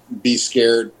be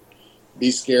scared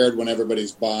when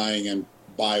everybody's buying, and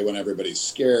buy when everybody's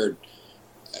scared.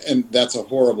 And that's a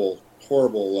horrible.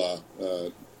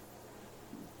 No,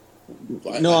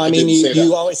 I mean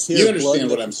you always hear. You understand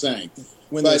what I'm saying?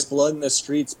 When there's blood in the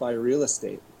streets, buy real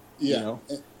estate. Yeah,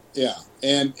 yeah,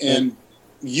 and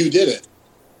you did it.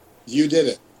 You did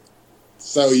it.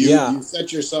 So you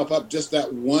set yourself up just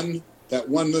that one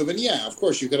move, and yeah, of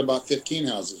course you could have bought 15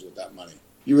 houses with that money.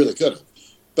 You really could have,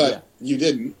 but you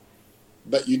didn't.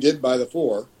 But you did buy the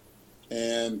 4,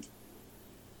 and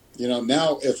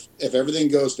now if everything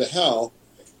goes to hell,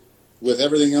 with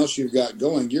everything else you've got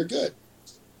going, you're good.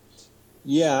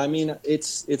 Yeah, I mean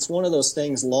it's one of those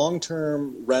things.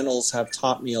 Long-term rentals have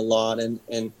taught me a lot, and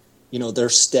they're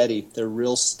steady. They're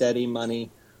real steady money.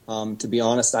 To be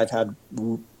honest, I've had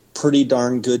pretty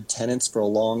darn good tenants for a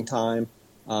long time.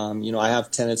 I have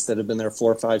tenants that have been there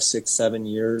 4, 5, 6, 7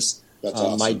 years. That's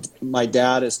awesome. My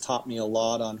dad has taught me a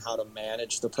lot on how to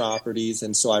manage the properties,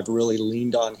 and so I've really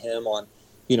leaned on him on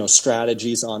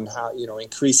strategies on how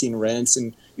increasing rents,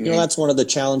 and that's one of the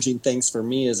challenging things for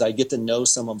me is I get to know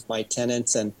some of my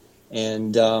tenants, and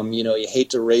you hate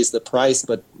to raise the price,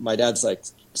 but my dad's like,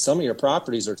 some of your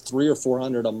properties are $300 or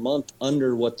 $400 a month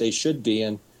under what they should be,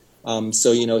 and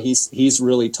so he's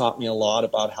really taught me a lot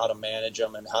about how to manage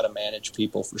them and how to manage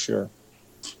people for sure.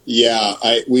 Yeah,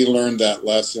 we learned that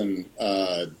lesson.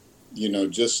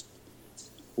 Just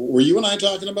were you and I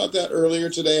talking about that earlier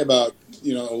today? About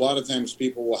a lot of times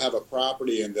people will have a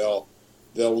property and they'll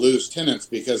lose tenants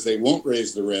because they won't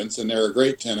raise the rents, and they're a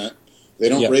great tenant. They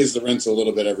don't raise the rents a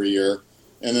little bit every year,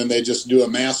 and then they just do a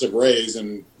massive raise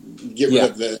and get rid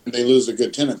of and they lose a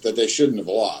good tenant that they shouldn't have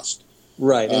lost.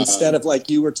 Right. Instead of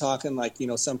like you were talking, like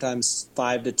sometimes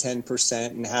 5 to 10%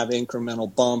 and have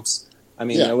incremental bumps. I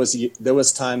mean, there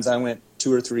was times I went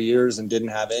 2 or 3 years and didn't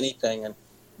have anything, and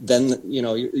then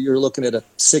you're looking at a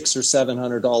 $600 or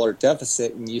 $700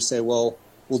 deficit, and you say, well,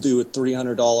 we'll do a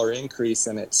 $300 increase,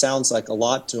 and it sounds like a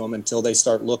lot to them until they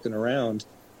start looking around.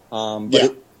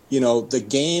 The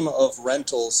game of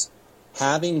rentals,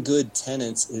 having good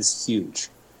tenants is huge.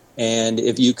 And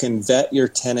if you can vet your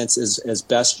tenants as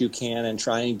best you can and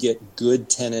try and get good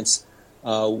tenants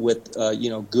with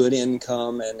good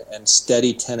income and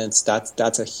steady tenants,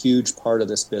 that's a huge part of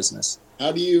this business.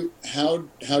 How do you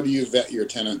vet your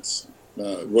tenants?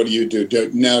 What do you do?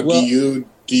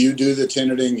 Do you do the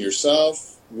tenanting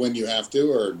yourself when you have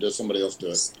to, or does somebody else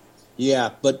do it? Yeah,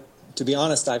 but to be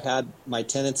honest, I've had my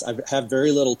tenants. I've had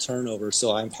very little turnover,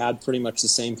 so I've had pretty much the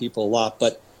same people a lot.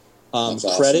 But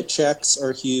awesome. Credit checks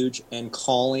are huge, and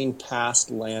calling past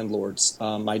landlords.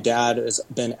 My dad has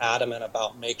been adamant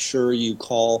about make sure you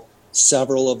call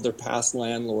several of their past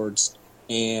landlords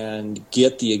and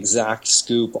get the exact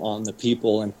scoop on the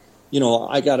people. And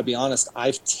I got to be honest,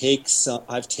 I've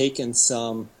taken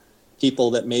some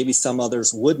people that maybe some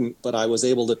others wouldn't, but I was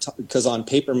able to because on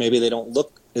paper maybe they don't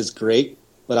look as great.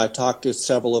 But I talked to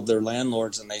several of their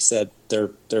landlords, and they said they'll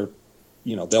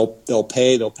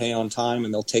pay on time,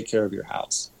 and they'll take care of your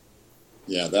house.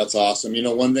 Yeah, that's awesome.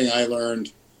 One thing I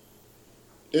learned,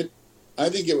 I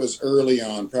think it was early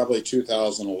on, probably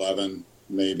 2011,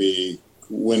 maybe,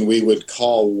 when we would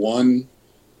call one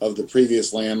of the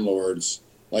previous landlords,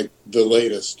 like the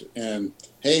latest, and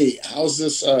hey, how's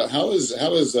this? How is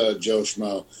Joe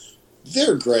Schmo?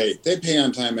 They're great. They pay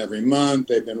on time every month.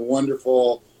 They've been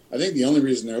wonderful. I think the only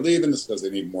reason they're leaving is because they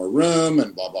need more room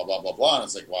and blah, blah, blah, blah, blah. And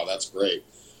it's like, wow, that's great.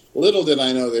 Little did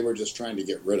I know they were just trying to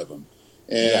get rid of them.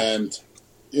 And,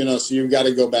 so you've got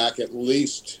to go back at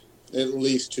least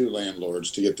 2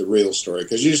 landlords to get the real story.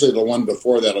 Because usually the one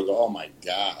before that will go, oh, my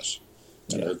gosh,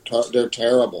 they're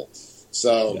terrible.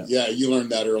 So, you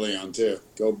learned that early on, too.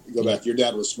 Go back. Your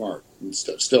dad was smart and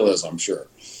still is, I'm sure.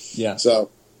 Yeah.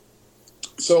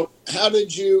 So how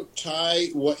did you tie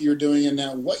what you're doing in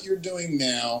now? What you're doing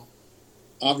now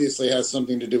obviously has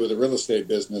something to do with the real estate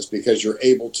business because you're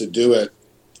able to do it.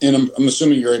 And I'm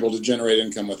assuming you're able to generate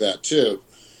income with that too.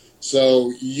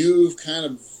 So you've kind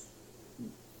of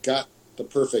got the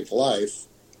perfect life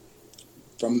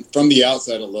from the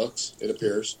outside. It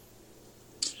appears.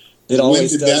 It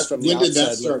always does from the outside. When did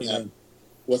that start happening?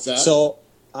 What's that? So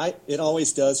it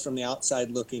always does from the outside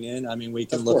looking in. I mean, we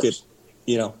can look at,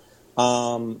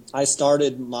 I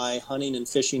started my hunting and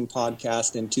fishing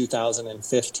podcast in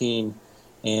 2015,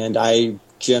 and I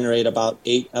generate about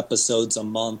 8 episodes a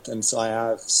month, and so I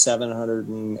have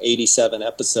 787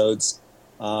 episodes,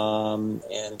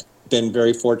 and been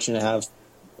very fortunate to have,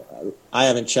 I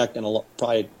haven't checked in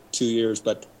probably 2 years,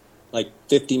 but like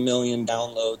 50 million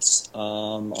downloads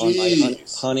on my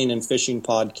hunting and fishing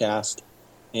podcast,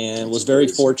 and was very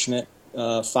fortunate.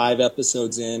 5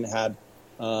 episodes in, had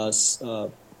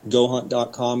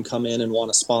GoHunt.com come in and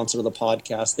want to sponsor the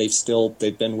podcast.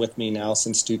 They've been with me now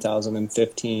since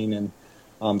 2015, and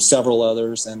several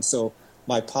others. And so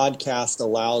my podcast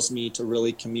allows me to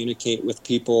really communicate with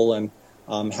people and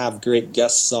have great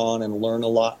guests on and learn a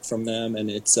lot from them. And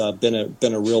it's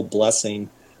been a real blessing.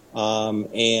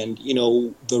 And you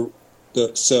know,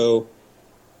 so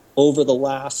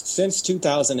over since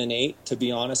 2008, to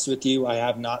be honest with you, I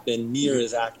have not been near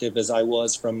as active as I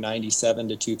was from 97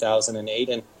 to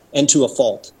 2008, and to a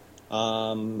fault.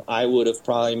 I would have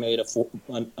probably made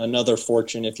another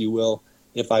fortune, if you will,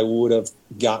 if I would have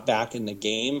got back in the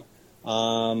game.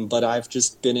 But I've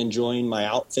just been enjoying my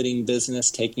outfitting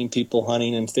business, taking people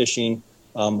hunting and fishing,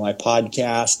 my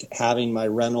podcast, having my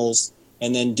rentals,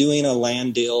 and then doing a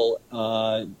land deal,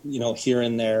 here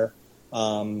and there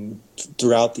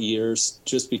throughout the years,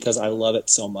 just because I love it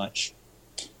so much.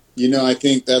 You know, I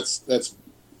think that's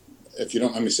if you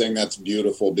don't mind me saying, that's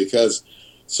beautiful, because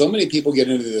so many people get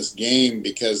into this game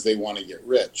because they want to get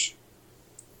rich.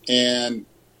 And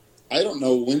I don't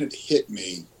know when it hit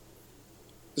me.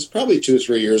 It's probably 2 or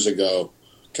 3 years ago,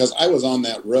 because I was on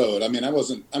that road. I mean,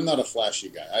 I'm not a flashy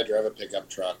guy. I drive a pickup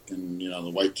truck and, the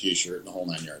white T-shirt and the whole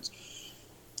 9 yards.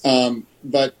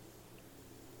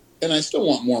 And I still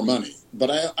want more money,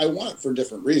 but I want it for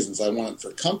different reasons. I want it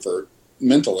for comfort,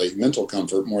 mental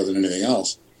comfort more than anything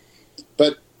else.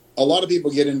 But a lot of people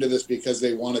get into this because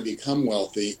they want to become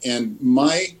wealthy. And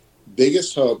my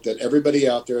biggest hope that everybody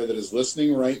out there that is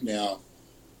listening right now,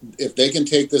 if they can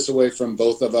take this away from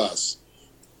both of us,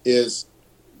 is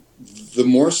the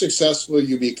more successful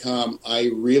you become, I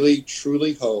really,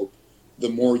 truly hope the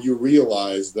more you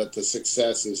realize that the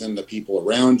success is in the people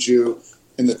around you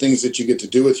and the things that you get to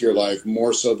do with your life,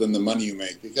 more so than the money you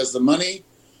make. Because the money,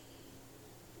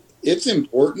 it's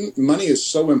important. Money is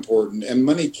so important, and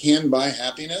money can buy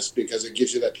happipiness because it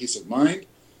gives you that peace of mind.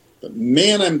 But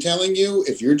man, I'm telling you,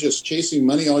 if you're just chasing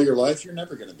money all your life, you're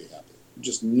never going to be happy. You're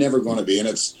just never going to be. And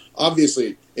it's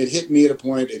obviously, it hit me at a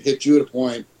point, it hit you at a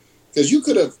point, because you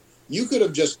could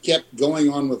have just kept going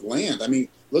on with land. I mean,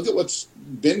 look at what's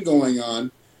been going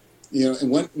on, and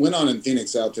went on in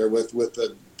Phoenix out there with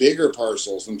the bigger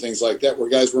parcels and things like that, where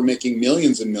guys were making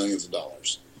millions and millions of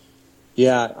dollars.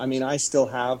 Yeah, I mean, I still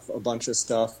have a bunch of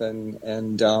stuff,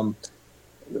 and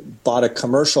bought a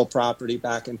commercial property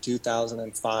back in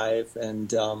 2005,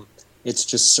 and it's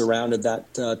just surrounded.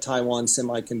 That Taiwan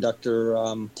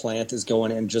Semiconductor plant is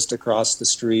going in just across the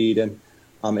street, and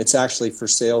it's actually for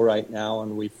sale right now.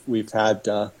 And we've had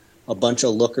a bunch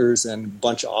of lookers and a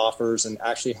bunch of offers, and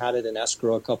actually had it in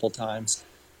escrow a couple times.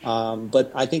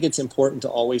 But I think it's important to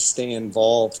always stay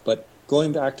involved. But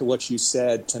going back to what you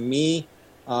said, to me,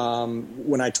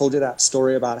 when I told you that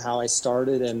story about how I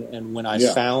started and when I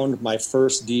found my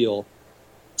first deal,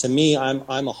 to me,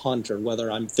 I'm a hunter.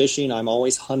 Whether I'm fishing, I'm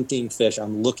always hunting fish.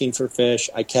 I'm looking for fish.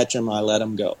 I catch them, I let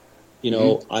them go.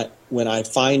 When I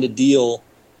find a deal,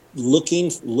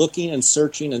 looking and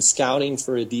searching and scouting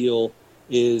for a deal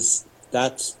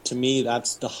that's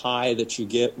the high that you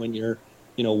get when you're,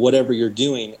 whatever you're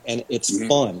doing, and it's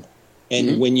fun.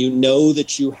 And when you know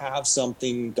that you have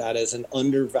something that is an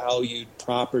undervalued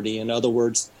property, in other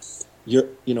words,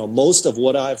 most of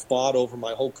what I've bought over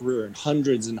my whole career, and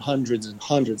hundreds and hundreds and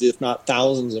hundreds, if not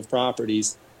thousands of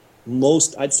properties,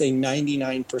 I'd say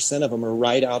 99% of them are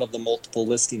right out of the multiple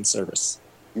listing service.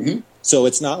 Mm-hmm. So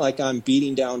it's not like I'm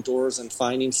beating down doors and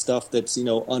finding stuff that's,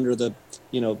 under the,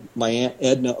 my Aunt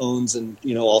Edna owns, and,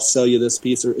 I'll sell you this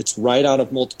piece, or it's right out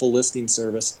of multiple listing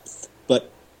service.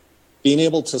 But being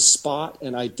able to spot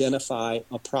and identify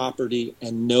a property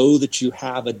and know that you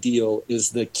have a deal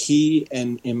is the key,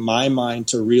 and in my mind,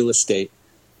 to real estate.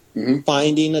 Mm-hmm.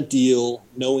 Finding a deal,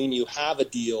 knowing you have a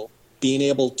deal, being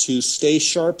able to stay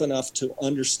sharp enough to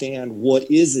understand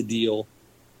what is a deal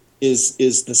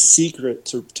is the secret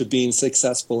to being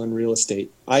successful in real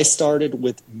estate. I started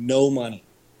with no money.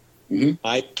 Mm-hmm.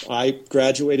 I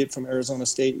graduated from Arizona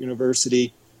State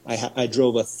University. I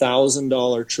drove a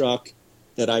 $1,000 truck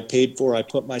that I paid for. I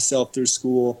put myself through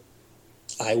school.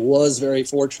 I was very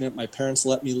fortunate. My parents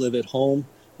let me live at home,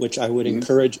 which I would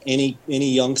encourage any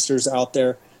youngsters out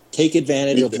there. Take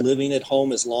advantage of living at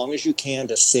home as long as you can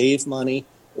to save money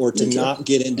or to not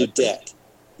get into debt.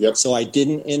 Yep. So I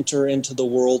didn't enter into the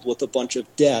world with a bunch of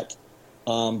debt,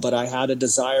 but I had a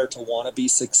desire to want to be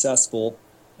successful.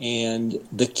 And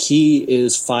the key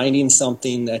is finding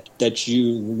something that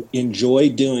you enjoy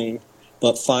doing,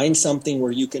 but find something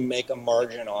where you can make a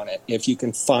margin on it. If you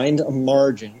can find a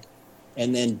margin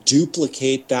and then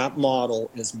duplicate that model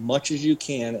as much as you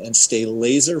can and stay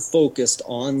laser focused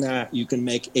on that, you can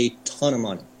make a ton of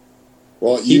money.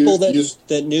 Well, People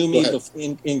that knew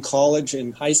me in college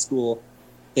and high school,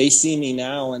 they see me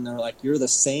now and they're like, you're the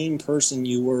same person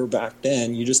you were back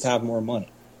then. You just have more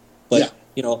money. But,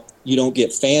 you know, you don't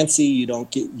get fancy.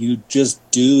 You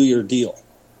just do your deal.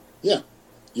 Yeah.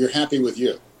 You're happy with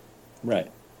you.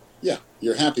 Right. Yeah.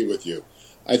 You're happy with you.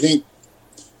 I think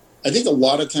a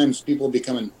lot of times people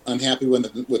become unhappy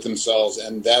with themselves,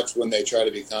 and that's when they try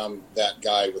to become that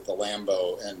guy with the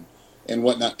Lambo and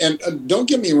whatnot. And don't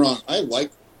get me wrong, I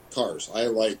like cars. I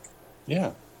like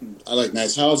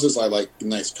nice houses. I like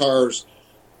nice cars.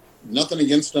 Nothing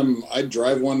against them. I'd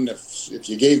drive one if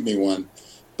you gave me one,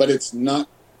 but it's not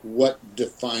what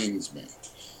defines me.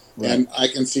 Right. And I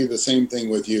can see the same thing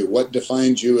with you. What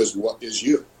defines you is what is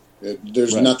you.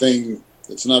 There's nothing.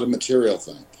 It's not a material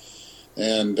thing.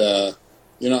 And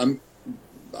you know,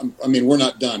 I mean, we're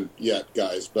not done yet,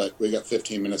 guys, but we got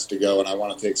 15 minutes to go, and I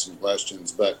want to take some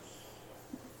questions. But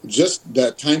just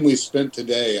that time we spent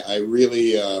today, I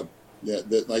really,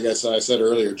 like I said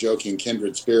earlier, joking,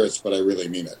 kindred spirits, but I really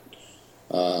mean it.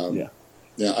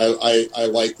 Yeah, I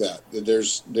like that.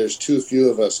 There's too few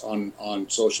of us on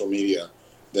social media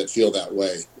that feel that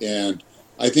way, and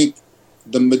I think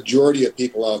the majority of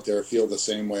people out there feel the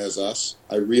same way as us.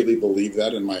 I really believe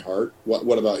that in my heart.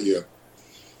 What about you?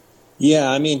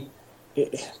 Yeah, I mean,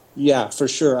 yeah, for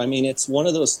sure. I mean, it's one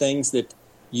of those things that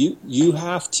you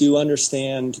have to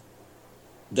understand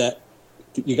that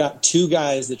you got two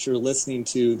guys that you're listening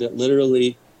to that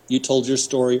literally, you told your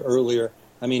story earlier.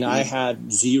 I mean, I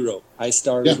had zero. I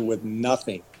started with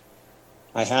nothing.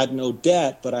 I had no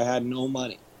debt, but I had no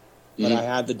money. But I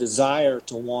had the desire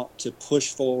to want to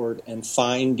push forward and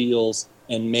find deals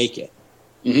and make it.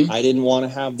 I didn't want to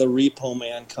have the repo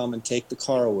man come and take the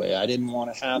car away. I didn't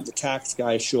want to have the tax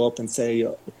guy show up and say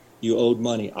you owed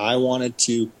money. I wanted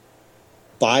to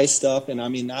buy stuff, and I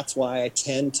mean, that's why I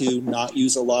tend to not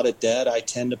use a lot of debt. I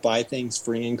tend to buy things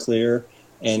free and clear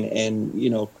and you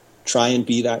know, try and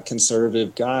be that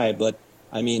conservative guy. But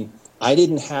I mean, I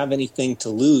didn't have anything to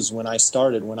lose when I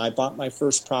started. When I bought my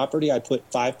first property, I put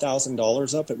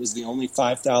 $5,000 up. It was the only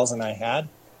 $5,000 I had.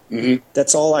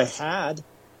 That's all I had,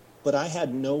 but I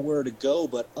had nowhere to go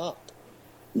but up.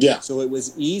 Yeah. So it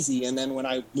was easy. And then when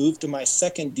I moved to my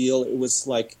second deal, it was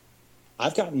like,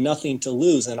 I've got nothing to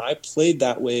lose. And I played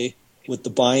that way with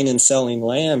the buying and selling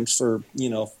land for,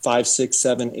 5, 6,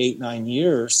 7, 8, 9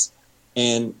 years.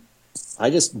 And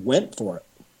I just went for it.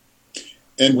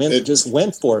 Just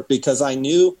went for it because I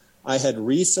knew I had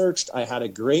researched, I had a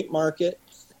great market,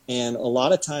 and a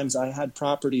lot of times I had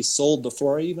properties sold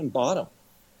before I even bought them.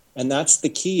 And that's the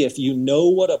key. If you know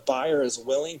what a buyer is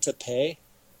willing to pay,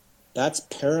 that's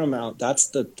paramount. That's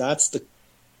the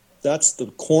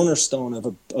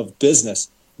cornerstone of business.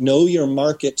 Know your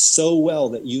market so well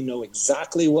that you know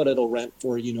exactly what it'll rent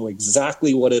for, you know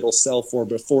exactly what it'll sell for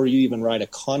before you even write a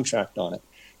contract on it,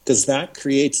 because that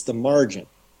creates the margin.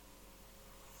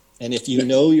 And if you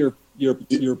know did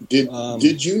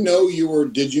you know you were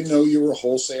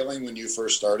wholesaling when you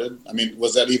first started? I mean,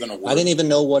 was that even a word? I didn't even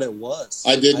know what it was.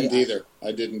 I didn't either.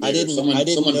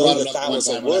 Someone brought it up one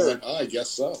time, and I went, I guess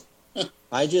so.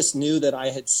 I just knew that I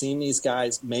had seen these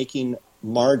guys making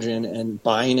margin and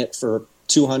buying it for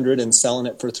 $200 and selling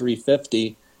it for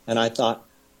 $350, and I thought,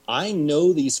 I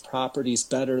know these properties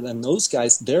better than those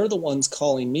guys. They're the ones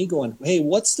calling me, going, "Hey,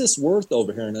 what's this worth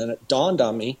over here?" And then it dawned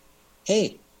on me,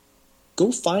 hey, go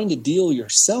find a deal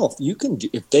yourself. You can do,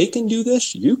 if they can do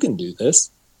this, you can do this.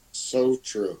 So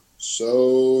true.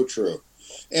 So true.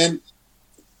 And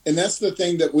that's the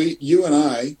thing that you and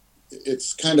I,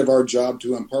 it's kind of our job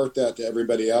to impart that to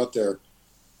everybody out there.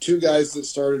 Two guys that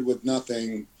started with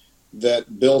nothing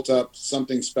that built up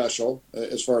something special,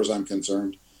 as far as I'm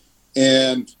concerned,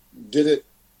 and did it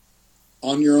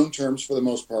on your own terms for the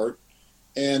most part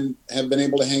and have been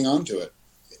able to hang on to it.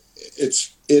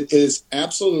 It is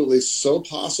absolutely so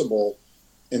possible,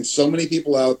 and so many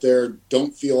people out there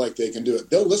don't feel like they can do it.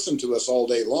 They'll listen to us all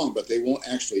day long, but they won't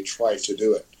actually try to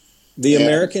do it. The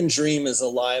American dream is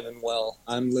alive and well.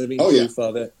 I'm living proof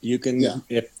of it. You can,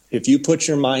 if you put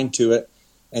your mind to it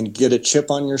and get a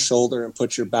chip on your shoulder and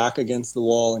put your back against the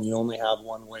wall and you only have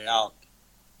one way out,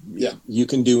 you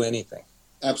can do anything.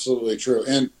 Absolutely true.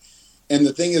 And And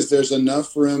the thing is, there's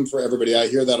enough room for everybody. I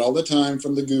hear that all the time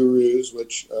from the gurus,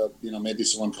 which, maybe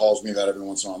someone calls me that every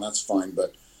once in a while, and that's fine.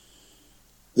 But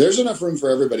there's enough room for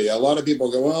everybody. A lot of people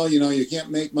go, well, you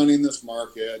can't make money in this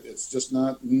market. It's just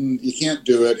not, you can't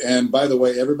do it. And by the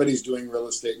way, everybody's doing real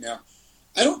estate now.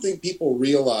 I don't think people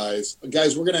realize,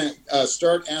 guys, we're going to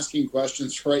start asking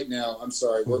questions right now. I'm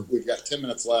sorry, we've got 10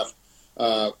 minutes left.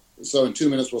 So in 2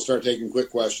 minutes, we'll start taking quick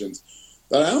questions.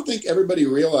 But I don't think everybody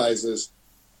realizes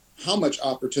how much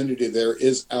opportunity there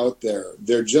is out there.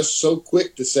 They're just so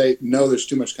quick to say, no, there's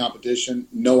too much competition.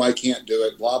 No, I can't do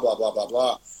it, blah, blah, blah, blah,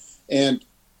 blah. And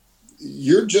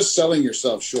you're just selling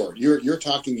yourself short. You're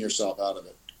talking yourself out of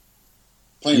it.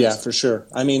 Yeah, for sure.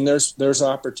 I mean, there's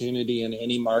opportunity in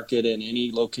any market, in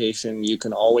any location. You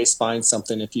can always find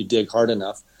something if you dig hard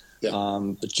enough. Yeah.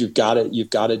 But you've got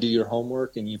to do your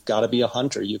homework, and you've got to be a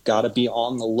hunter. You've got to be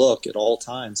on the look at all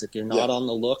times. If you're not on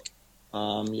the look,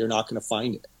 you're not going to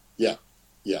find it.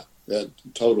 Yeah, that's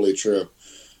totally true.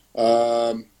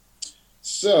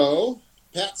 So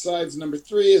Pat Sides number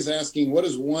 3 is asking, what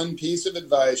is one piece of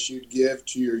advice you'd give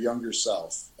to your younger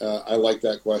self? I like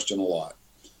that question a lot.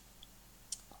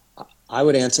 I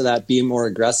would answer that, be more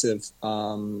aggressive.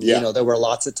 There were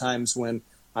lots of times when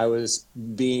I was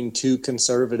being too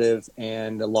conservative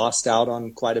and lost out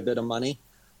on quite a bit of money,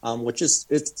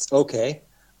 it's okay.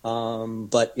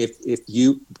 But if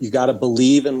you got to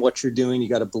believe in what you're doing, you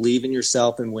got to believe in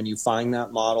yourself. And when you find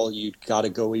that model, you got to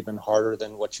go even harder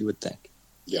than what you would think.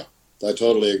 Yeah, I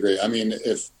totally agree. I mean,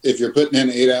 if you're putting in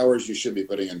 8 hours, you should be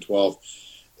putting in 12.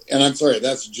 And I'm sorry,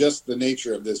 that's just the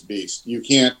nature of this beast.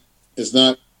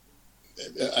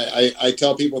 I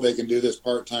tell people they can do this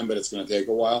part-time, but it's going to take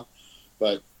a while.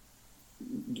 But,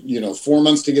 4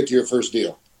 months to get to your first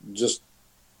deal. Just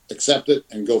accept it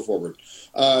and go forward.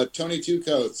 Tony Two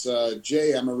Coats,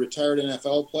 Jay, I'm a retired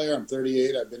NFL player. I'm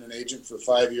 38. I've been an agent for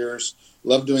 5 years.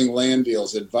 Love doing land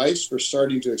deals. Advice for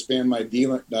starting to expand my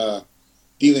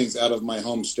dealings out of my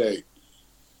home state.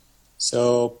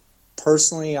 So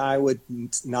personally, I would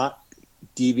not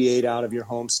deviate out of your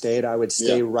home state. I would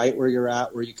stay right where you're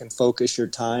at, where you can focus your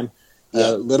time.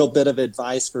 A little bit of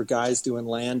advice for guys doing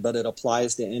land, but it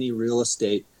applies to any real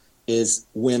estate, is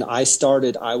when I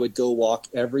started, I would go walk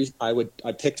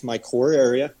I picked my core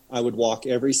area. I would walk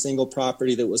every single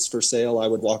property that was for sale. I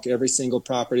would walk every single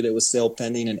property that was sale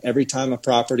pending. And every time a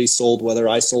property sold, whether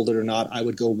I sold it or not, I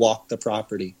would go walk the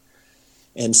property.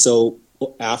 And so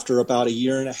after about 1.5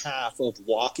 years of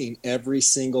walking every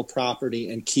single property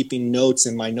and keeping notes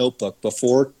in my notebook,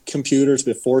 before computers,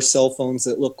 before cell phones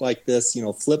that look like this,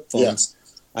 flip phones,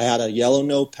 I had a yellow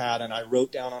notepad and I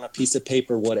wrote down on a piece of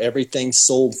paper what everything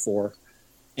sold for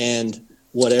and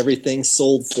what everything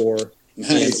sold for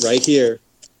Nice. right here.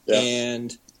 Yeah.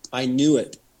 And I knew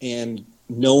it. And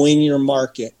knowing your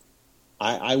market,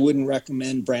 I wouldn't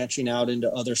recommend branching out into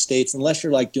other states unless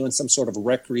you're like doing some sort of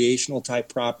recreational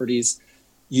type properties.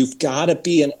 You've got to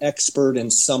be an expert in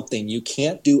something. You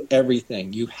can't do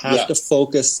everything. You have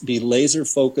to be laser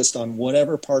focused on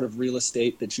whatever part of real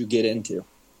estate that you get into.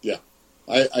 Yeah,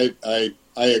 I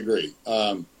agree.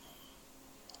 And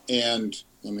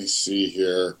let me see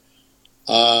here.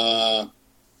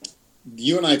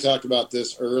 You and I talked about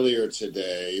this earlier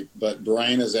today, but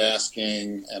Brian is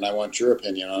asking, and I want your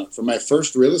opinion on it. For my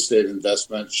first real estate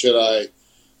investment, should I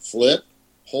flip,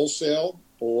 wholesale,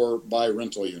 or buy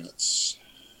rental units?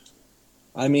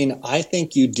 I mean, I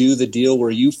think you do the deal where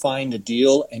you find a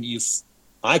deal and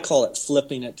I call it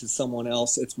flipping it to someone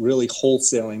else. It's really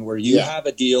wholesaling, where you have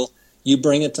a deal, you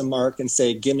bring it to Mark and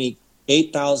say, give me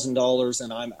 $8,000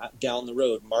 and I'm down the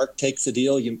road. Mark takes the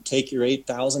deal. You take your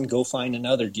 $8,000, go find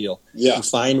another deal. Yeah. You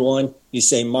find one. You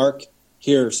say, Mark,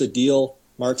 here's a deal.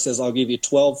 Mark says, I'll give you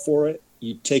 12 for it.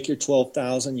 You take your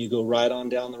 12,000. You go right on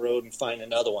down the road and find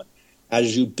another one.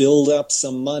 As you build up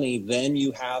some money, then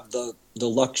you have the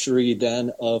luxury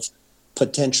then of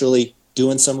potentially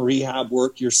doing some rehab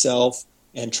work yourself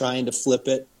and trying to flip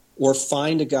it, or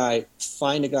find a guy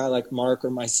like Mark or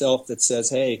myself that says,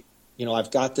 hey,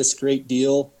 I've got this great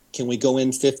deal. Can we go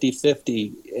in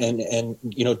 50-50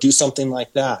 and do something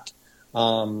like that?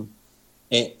 And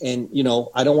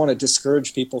I don't want to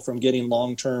discourage people from getting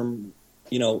long-term,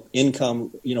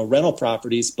 income, rental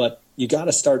properties, but you got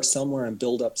to start somewhere and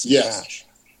build up some cash.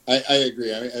 I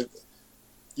agree. I mean,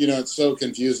 it's so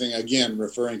confusing. Again,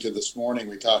 referring to this morning,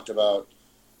 we talked about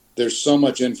there's so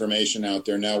much information out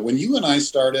there now. When you and I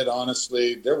started,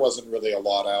 honestly, there wasn't really a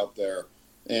lot out there.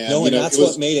 And, that's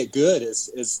what made it good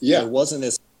is there wasn't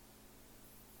as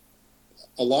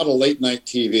a lot of late night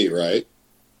TV, right?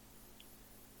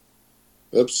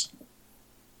 Oops.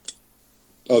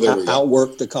 Oh, there we go.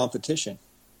 Outwork the competition.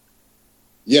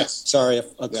 Yes. Sorry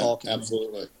if a call came.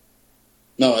 Absolutely.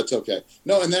 No, it's okay.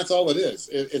 No, and that's all it is.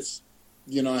 It's,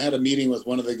 I had a meeting with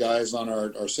one of the guys on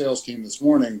our sales team this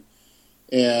morning,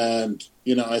 and,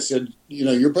 I said,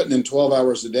 you're putting in 12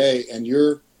 hours a day and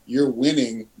you're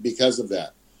winning because of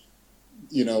that.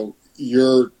 You're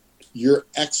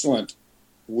excellent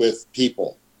with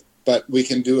people, but we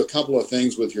can do a couple of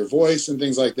things with your voice and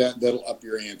things like that that'll up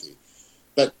your ante.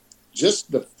 But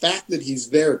just the fact that he's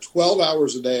there 12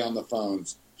 hours a day on the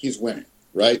phones, he's winning,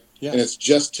 right? Yeah. And it's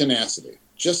just tenacity.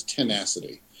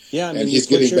 Yeah, I mean, and you he's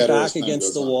put getting your better back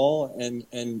against the wall,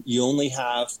 and you only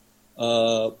have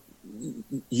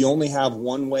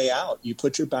one way out. You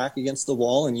put your back against the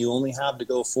wall, and you only have to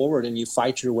go forward, and you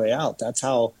fight your way out. That's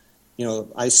how,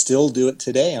 I still do it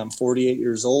today. I'm 48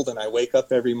 years old, and I wake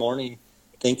up every morning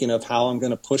thinking of how I'm going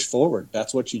to push forward.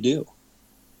 That's what you do.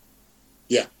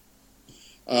 Yeah.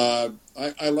 I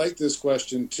like this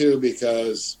question, too,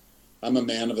 because I'm a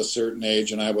man of a certain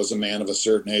age, and I was a man of a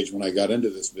certain age when I got into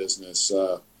this business.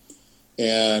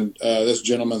 And this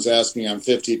gentleman's asking, I'm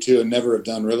 52 and never have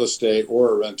done real estate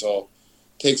or a rental.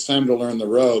 Takes time to learn the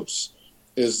ropes.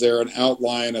 Is there an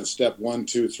outline of step 1,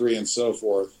 2, 3, and so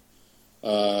forth?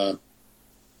 I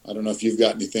don't know if you've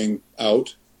got anything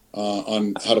out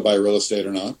on how to buy real estate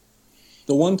or not.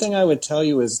 The one thing I would tell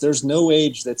you is there's no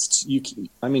age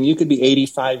you could be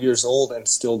 85 years old and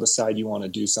still decide you want to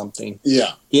do something.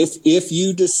 Yeah. If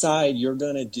you decide you're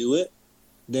going to do it,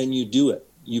 then you do it.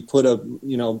 You put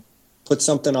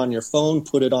something on your phone,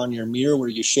 put it on your mirror where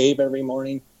you shave every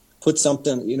morning, put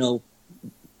something to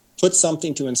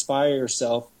inspire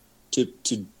yourself to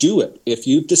do it. If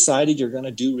you've decided you're going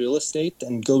to do real estate,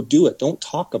 then go do it. Don't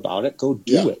talk about it. Go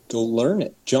do it. Go learn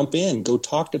it. Jump in. Go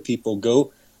talk to people.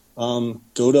 Go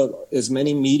to as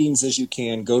many meetings as you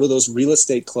can. Go to those real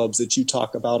estate clubs that you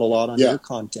talk about a lot on your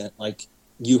content. Like,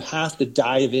 you have to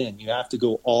dive in. You have to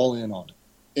go all in on it.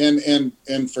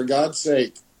 And for God's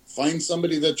sake, find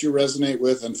somebody that you resonate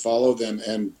with and follow them.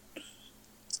 And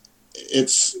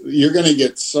you're going to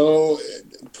get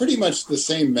pretty much the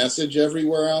same message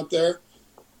everywhere out there,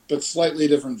 but slightly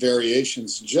different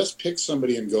variations. Just pick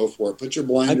somebody and go for it. Put your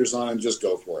blinders on and just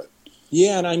go for it.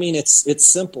 Yeah. And I mean, it's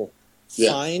simple.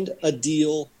 Yeah. Find a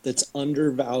deal that's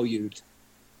undervalued.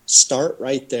 Start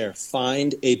right there.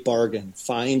 Find a bargain.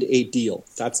 Find a deal.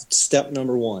 That's step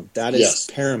number one. That is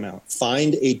paramount.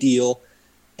 Find a deal.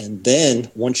 And then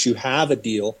once you have a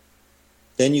deal,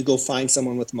 then you go find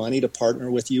someone with money to partner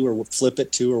with you or flip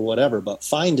it to or whatever. But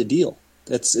find a deal.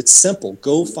 It's simple.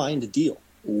 Go find a deal.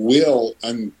 You're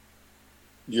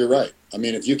right. I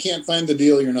mean, if you can't find the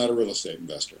deal, you're not a real estate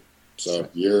investor. So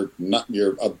you're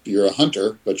a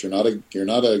hunter, but you're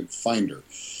not a finder.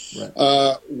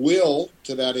 Right. Will,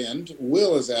 to that end,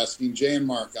 Will is asking, Jay and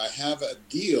Mark, I have a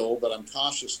deal, but I'm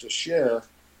cautious to share.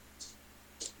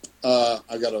 I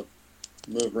got to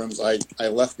move rooms. I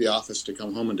left the office to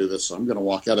come home and do this, so I'm going to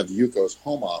walk out of Yuko's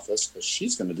home office because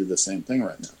she's going to do the same thing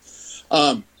right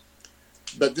now.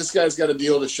 But this guy's got a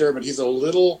deal to share, but he's a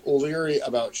little leery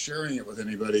about sharing it with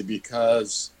anybody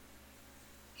because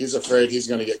he's afraid he's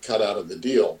going to get cut out of the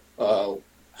deal. How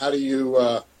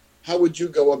would you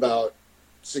go about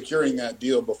securing that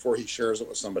deal before he shares it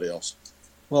with somebody else?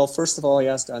 Well, first of all, he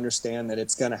has to understand that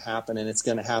it's going to happen, and it's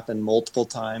going to happen multiple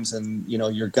times. And,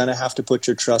 you're going to have to put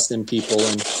your trust in people,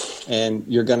 and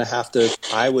you're going to have to,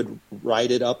 I would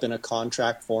write it up in a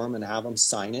contract form and have them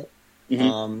sign it.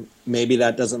 Mm-hmm. Maybe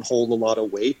that doesn't hold a lot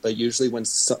of weight, but usually when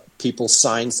people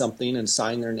sign something and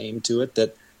sign their name to it,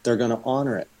 that they're going to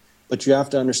honor it. But you have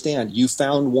to understand, you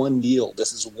found one deal.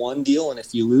 This is one deal, and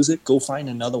if you lose it, go find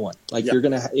another one. Like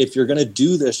if you're gonna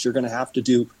do this, you're gonna have to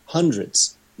do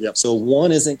hundreds. Yep. So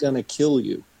one isn't gonna kill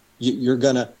you. You're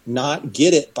gonna not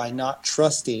get it by not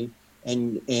trusting,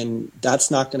 and that's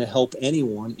not gonna help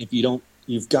anyone if you don't.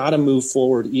 You've got to move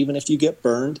forward, even if you get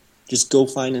burned. Just go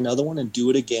find another one and do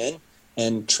it again,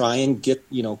 and try and get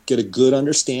a good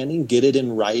understanding. Get it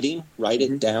in writing. Write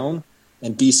it down,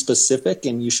 and be specific,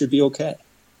 and you should be okay.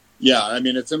 Yeah, I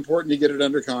mean, it's important to get it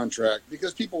under contract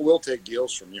because people will take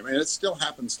deals from you. I mean, it still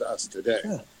happens to us today.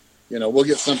 Yeah. We'll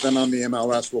get something on the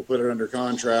MLS, we'll put it under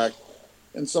contract,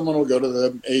 and someone will go to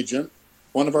the agent.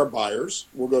 One of our buyers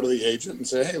will go to the agent and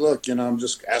say, hey, look, I'm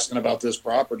just asking about this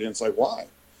property. And it's like, why?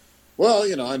 Well,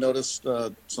 I noticed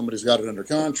somebody's got it under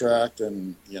contract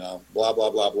and, blah,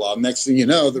 blah, blah, blah. Next thing you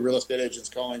know, the real estate agent's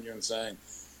calling you and saying,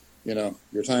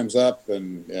 your time's up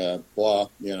and blah,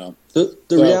 The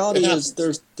reality is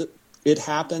it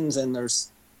happens, and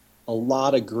there's a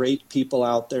lot of great people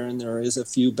out there, and there is a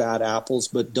few bad apples,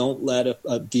 but don't let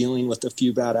dealing with a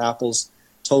few bad apples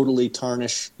totally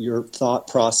tarnish your thought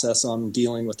process on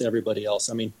dealing with everybody else.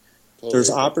 I mean,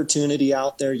 There's opportunity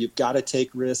out there. You've got to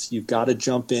take risks. You've got to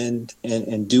jump in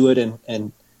and do it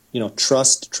and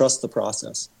trust the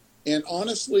process. And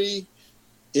honestly,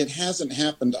 it hasn't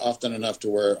happened often enough to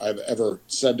where I've ever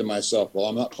said to myself, well,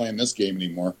 I'm not playing this game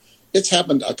anymore. It's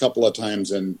happened a couple of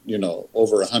times in,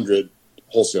 over 100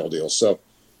 wholesale deals. So,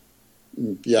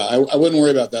 yeah, I wouldn't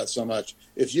worry about that so much.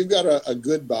 If you've got a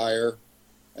good buyer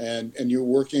and you're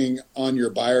working on your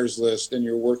buyer's list and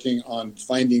you're working on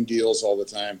finding deals all the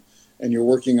time and you're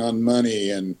working on money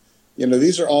and,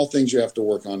 these are all things you have to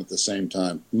work on at the same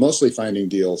time, mostly finding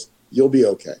deals, you'll be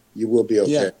okay. You will be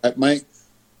okay. Yeah.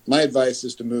 My advice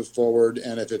is to move forward,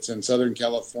 and if it's in Southern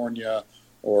California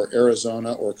or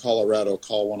Arizona or Colorado,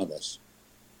 call one of us.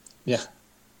 Yeah.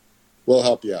 We'll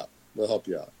help you out.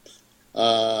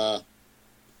 All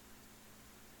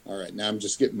right, now I'm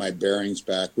just getting my bearings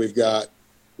back. We've got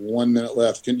 1 minute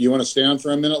left. Do you want to stay on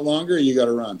for a minute longer, or you got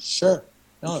to run? Sure.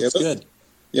 No, it's good.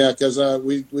 Yeah, because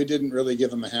we didn't really give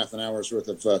them a half an hour's worth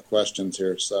of questions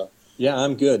here. So yeah,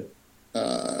 I'm good.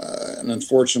 And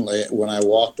unfortunately, when I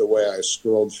walked away, I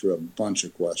scrolled through a bunch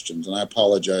of questions, and I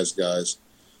apologize, guys.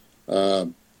 A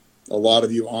lot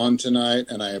of you on tonight,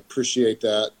 and I appreciate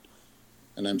that.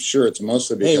 And I'm sure it's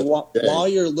mostly because while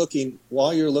you're looking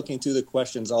through the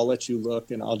questions, I'll let you look,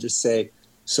 and I'll just say,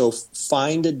 so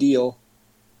find a deal,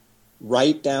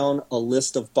 write down a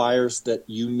list of buyers that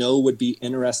would be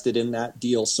interested in that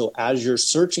deal. So as you're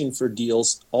searching for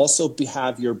deals, also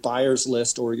have your buyers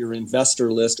list or your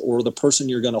investor list or the person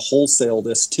you're going to wholesale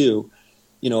this to,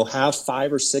 have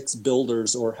 5 or 6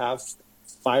 builders or have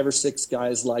 5 or 6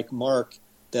 guys like Mark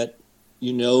that,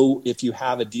 if you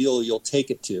have a deal, you'll take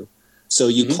it to. So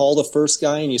you call the first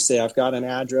guy and you say, I've got an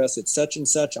address. It's such and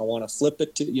such. I want to flip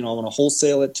it to, I want to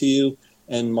wholesale it to you.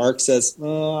 And Mark says,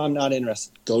 oh, I'm not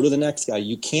interested. Go to the next guy.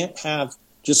 You can't have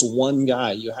just one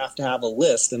guy. You have to have a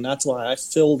list. And that's why I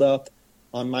filled up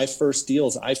on my first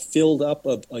deals. I filled up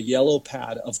a yellow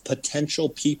pad of potential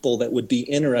people that would be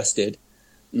interested.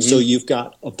 Mm-hmm. So you've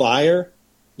got a buyer,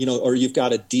 or you've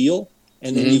got a deal.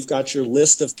 And then you've got your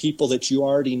list of people that you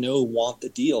already know want the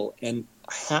deal. And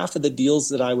half of the deals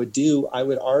that I would do, I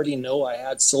would already know I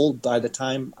had sold by the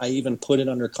time I even put it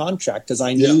under contract because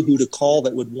I knew who to call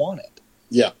that would want it.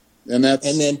 Yeah. And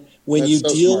then when you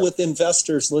deal with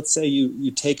investors, let's say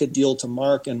you take a deal to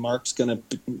Mark and Mark's gonna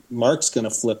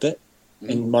flip it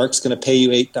and Mark's gonna pay you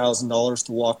 $8,000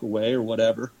 to walk away or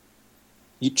whatever.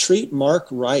 You treat Mark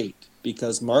right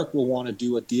because Mark will want to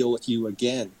do a deal with you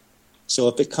again. So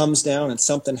if it comes down and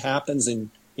something happens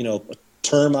and a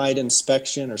termite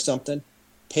inspection or something,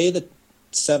 pay the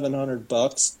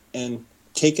 $700 and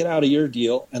take it out of your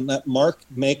deal and let Mark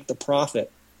make the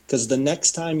profit. Because the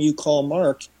next time you call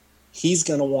Mark, he's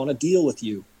going to want to deal with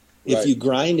you. If you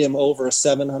grind him over a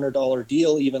 $700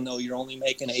 deal, even though you're only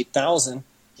making $8,000,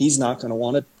 he's not going to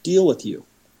want to deal with you.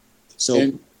 So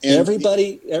and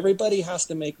everybody has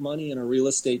to make money in a real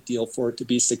estate deal for it to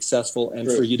be successful, and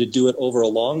for you to do it over a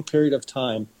long period of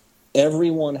time.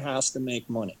 Everyone has to make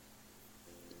money.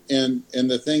 And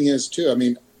the thing is too, I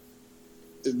mean,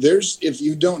 if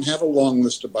you don't have a long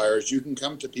list of buyers, you can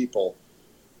come to people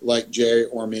like Jay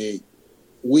or me.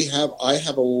 I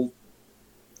have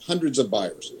hundreds of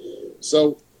buyers.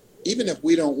 So even if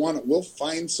we don't want it, we'll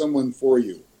find someone for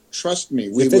you. Trust me,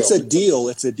 we will. If it's a deal,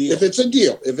 it's a deal. If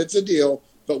it's a deal,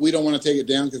 but we don't want to take it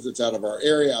down because it's out of our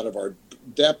area, out of our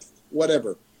depth,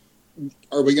 whatever.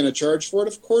 Are we going to charge for it?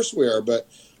 Of course we are, but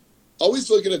always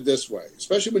look at it this way,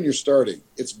 especially when you're starting.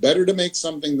 It's better to make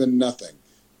something than nothing.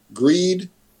 Greed,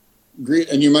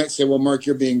 and you might say, well, Mark,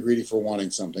 you're being greedy for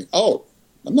wanting something. Oh,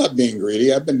 I'm not being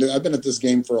greedy. I've been at this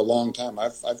game for a long time.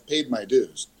 I've paid my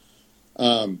dues.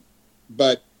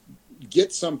 But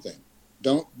get something.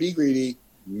 Don't be greedy.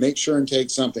 Make sure and take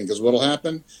something, because what'll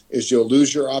happen is you'll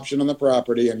lose your option on the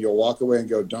property and you'll walk away and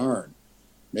go, darn,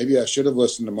 maybe I should have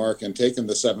listened to Mark and taken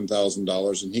the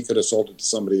 $7,000 and he could have sold it to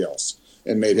somebody else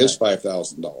and made his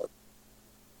 $5,000.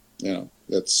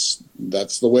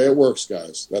 That's the way it works,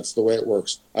 guys. That's the way it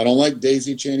works. I don't like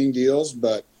daisy chaining deals,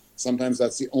 but sometimes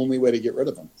that's the only way to get rid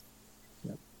of them.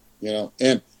 Yeah.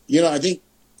 I think,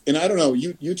 and I don't know,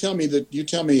 you tell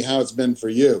me how it's been for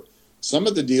you. Some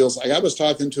of the deals, I was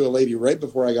talking to a lady right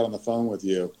before I got on the phone with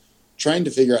you, trying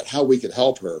to figure out how we could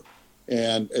help her.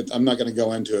 And I'm not going to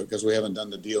go into it because we haven't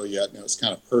done the deal yet, and it was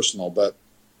kind of personal. But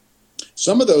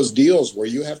some of those deals where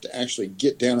you have to actually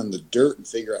get down in the dirt and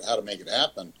figure out how to make it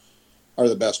happen are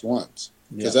the best ones.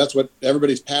 Because that's what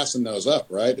everybody's passing those up,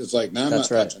 right? It's like, I'm not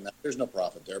touching that. There's no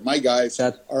profit there. My guys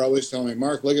are always telling me,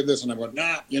 Mark, look at this. And I'm going,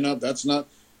 that's not.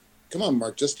 Come on,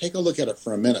 Mark, just take a look at it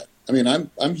for a minute. I mean,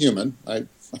 I'm human.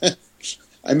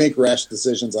 I make rash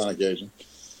decisions on occasion.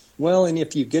 Well, and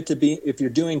if you're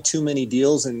doing too many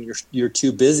deals and you're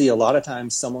too busy, a lot of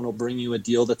times someone will bring you a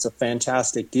deal that's a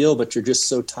fantastic deal, but you're just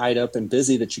so tied up and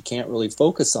busy that you can't really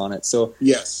focus on it. So,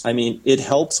 yes, I mean, it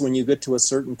helps when you get to a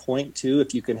certain point too,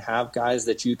 if you can have guys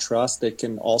that you trust that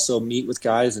can also meet with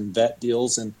guys and vet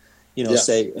deals and,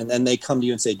 say, and then they come to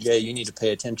you and say, Jay, you need to pay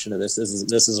attention to this.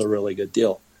 This is a really good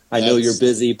deal. I know you're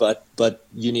busy, but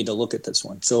you need to look at this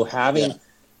one. So having,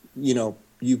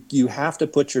 you have to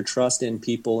put your trust in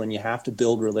people and you have to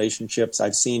build relationships.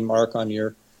 I've seen, Mark, on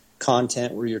your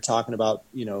content where you're talking about,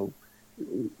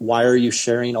 why are you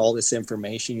sharing all this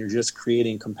information? You're just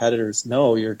creating competitors.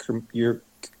 No, you're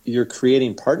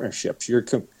creating partnerships. You're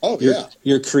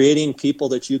creating people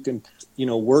that you can,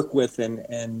 work with.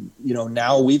 And,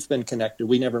 now we've been connected.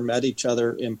 We never met each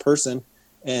other in person.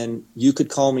 And you could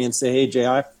call me and say, hey, Jay,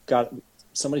 I've got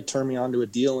somebody turned me on to a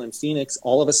deal in Phoenix.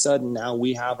 All of a sudden now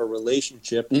we have a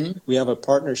relationship, we have a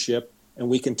partnership, and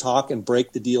we can talk and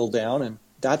break the deal down. And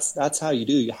that's how you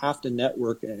do. You have to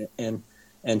network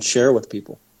and share with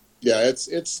people. Yeah,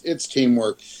 it's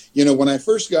teamwork. When I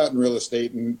first got in real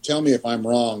estate, and tell me if I'm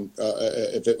wrong,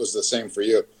 if it was the same for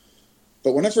you,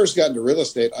 but when I first got into real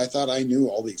estate, I thought I knew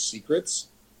all these secrets,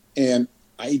 and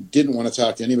I didn't want to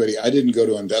talk to anybody. I didn't go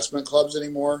to investment clubs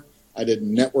anymore. I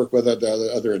didn't network with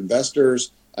other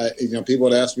investors. People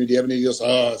would ask me, do you have any deals?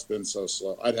 Oh, it's been so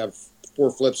slow. I'd have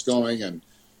 4 flips going and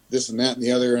this and that and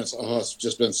the other. And it's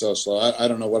just been so slow. I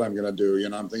don't know what I'm going to do.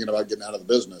 I'm thinking about getting out of the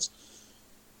business.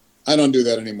 I don't do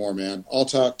that anymore, man. I'll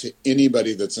talk to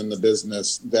anybody that's in the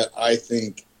business that I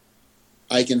think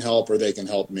I can help or they can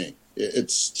help me.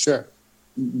 It's sure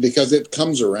because it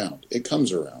comes around. It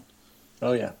comes around.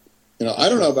 Oh, yeah. I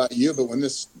don't know about you, but when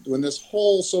this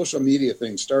whole social media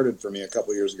thing started for me a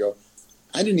couple of years ago,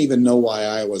 I didn't even know why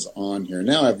I was on here.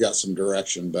 Now I've got some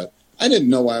direction, but I didn't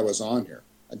know why I was on here.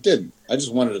 I didn't. I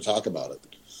just wanted to talk about it.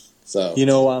 So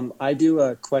I do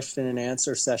a question and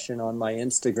answer session on my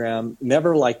Instagram.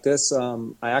 Never like this.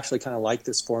 I actually kind of like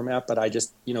this format, but I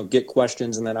just get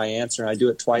questions and then I answer. I do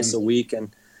it twice a week, and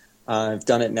I've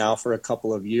done it now for a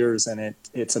couple of years, and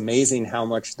it's amazing how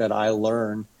much that I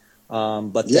learn.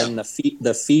 Then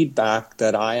the feedback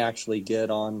that I actually get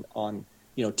on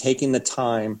taking the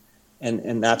time,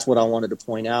 and that's what I wanted to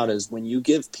point out is when you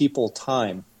give people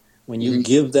time, when you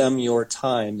give them your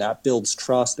time, that builds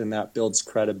trust and that builds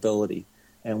credibility.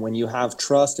 And when you have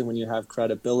trust and when you have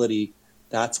credibility,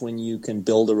 that's when you can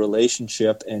build a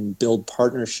relationship and build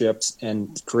partnerships,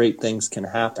 and great things can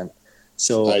happen.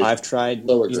 So I've tried,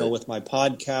 with my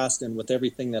podcast and with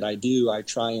everything that I do, I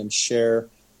try and share.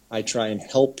 I try and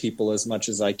help people as much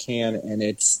as I can. And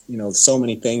it's, so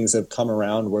many things have come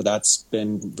around where that's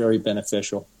been very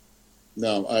beneficial.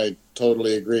 No, I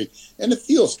totally agree. And it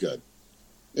feels good.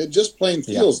 It just plain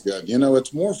feels good.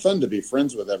 It's more fun to be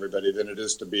friends with everybody than it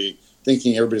is to be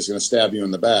thinking everybody's going to stab you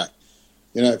in the back.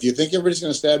 If you think everybody's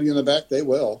going to stab you in the back, they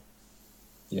will.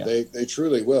 Yeah. They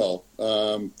truly will.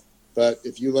 But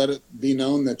if you let it be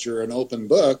known that you're an open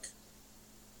book,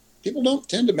 people don't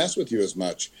tend to mess with you as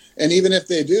much. And even if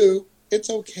they do, it's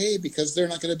okay because they're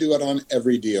not going to do it on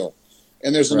every deal.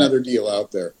 And there's another deal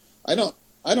out there. I don't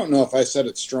know if I said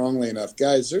it strongly enough.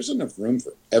 Guys, there's enough room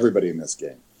for everybody in this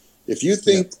game. If you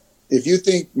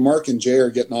think Mark and Jay are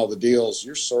getting all the deals,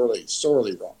 you're sorely,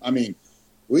 sorely wrong. I mean,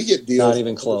 we get deals. Not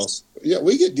even close.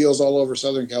 We get deals all over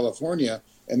Southern California,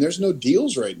 and there's no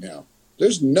deals right now.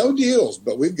 There's no deals,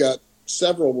 but we've got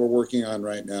several we're working on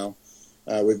right now.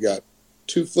 We've got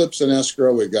 2 flips in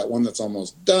escrow. We've got one that's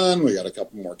almost done. We got a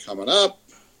couple more coming up.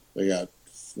 We got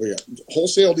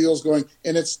wholesale deals going,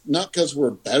 and it's not because we're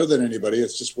better than anybody.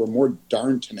 It's just we're more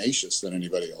darn tenacious than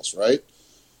anybody else, right?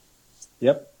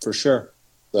 Yep, for sure.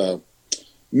 So,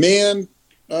 man,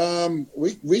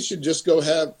 we should just go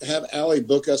have Allie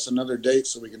book us another date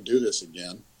so we can do this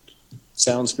again.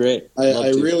 Sounds great.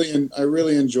 I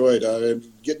really enjoyed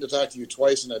getting to talk to you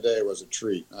twice in a day was a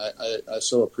treat. I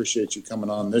so appreciate you coming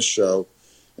on this show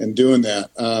and doing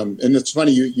that. And it's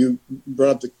funny you brought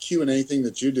up the Q&A thing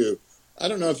that you do. I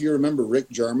don't know if you remember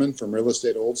Rick Jarman from Real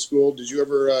Estate Old School. Did you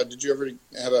ever have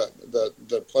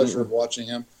the pleasure of watching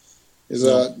him? He's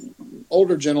an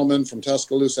older gentleman from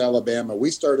Tuscaloosa, Alabama.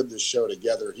 We started this show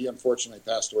together. He unfortunately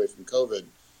passed away from COVID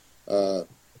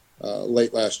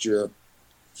late last year.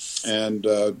 And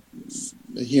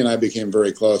he and I became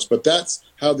very close. But that's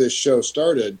how this show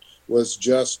started, was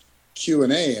just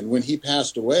Q&A. And when he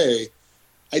passed away,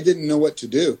 I didn't know what to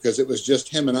do because it was just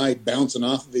him and I bouncing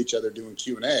off of each other doing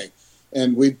Q&A.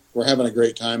 And we were having a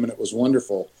great time, and it was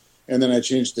wonderful. And then I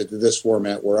changed it to this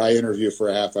format where I interview for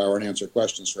a half hour and answer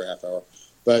questions for a half hour.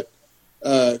 But,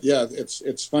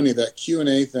 it's funny, that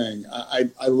Q&A thing.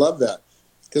 I love that.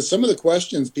 because some of the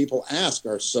questions people ask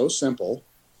are so simple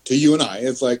to you and I.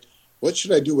 It's like, what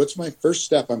should I do? What's my first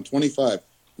step? I'm 25.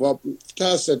 Well, to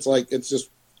us, it's like, it's just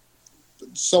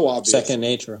so obvious. Second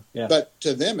nature. Yeah. But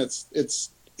to them, it's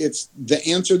the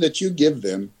answer that you give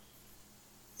them.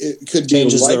 It could be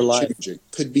Changes their life. life-changing.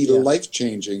 Could be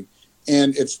life-changing.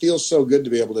 And it feels so good to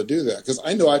be able to do that. Because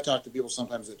I know I talk to people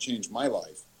sometimes that change my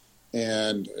life.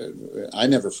 And I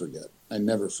never forget. I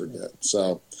never forget.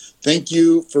 So thank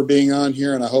you for being on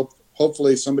here. And I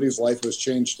hopefully somebody's life was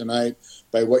changed tonight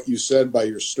by what you said, by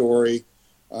your story.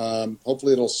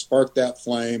 Hopefully it'll spark that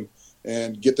flame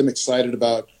and get them excited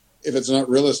about, if it's not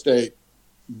real estate,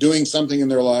 doing something in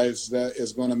their lives that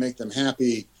is going to make them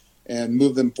happy and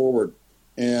move them forward.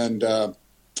 And,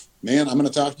 man, I'm going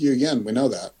to talk to you again. We know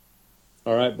that.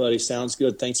 All right, buddy. Sounds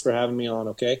good. Thanks for having me on,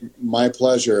 okay? My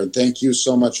pleasure. And thank you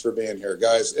so much for being here.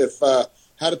 Guys,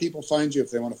 how do people find you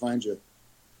if they want to find you?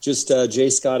 Just J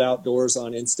Scott Outdoors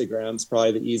on Instagram is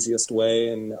probably the easiest way.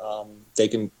 And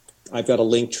I've got a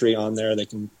link tree on there. They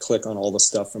can click on all the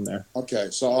stuff from there. Okay.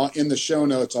 So in the show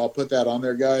notes, I'll put that on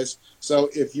there, guys. So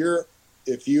if you're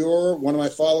one of my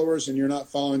followers and you're not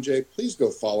following Jay, please go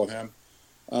follow him.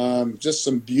 Just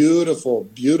some beautiful,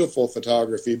 beautiful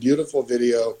photography, beautiful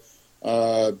video,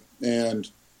 and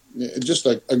just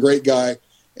a great guy.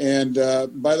 And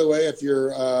by the way, if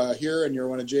you're here and you're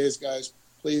one of Jay's guys,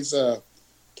 please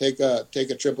take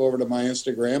a trip over to my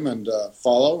Instagram and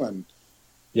follow. And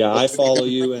yeah, I follow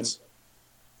you and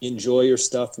enjoy your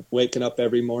stuff. Waking up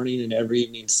every morning and every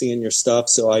evening, seeing your stuff.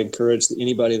 So I encourage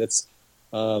anybody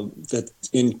that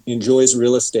enjoys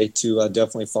real estate to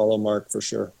definitely follow Mark for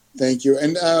sure. Thank you.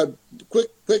 And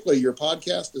quickly, your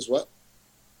podcast is what?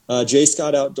 J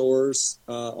Scott Outdoors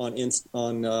on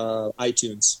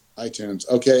iTunes. iTunes.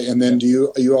 Okay. And then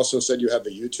you also said you have the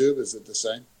YouTube. Is it the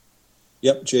same?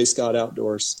 Yep. J Scott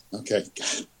Outdoors. Okay.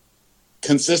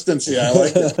 Consistency. I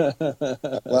like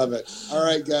it. Love it. All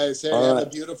right, guys. Hey, have a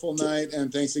beautiful night.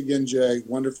 And thanks again, Jay.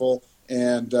 Wonderful.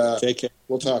 And take care.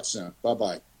 We'll talk soon.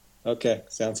 Bye-bye. Okay.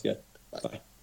 Sounds good. Bye. Bye.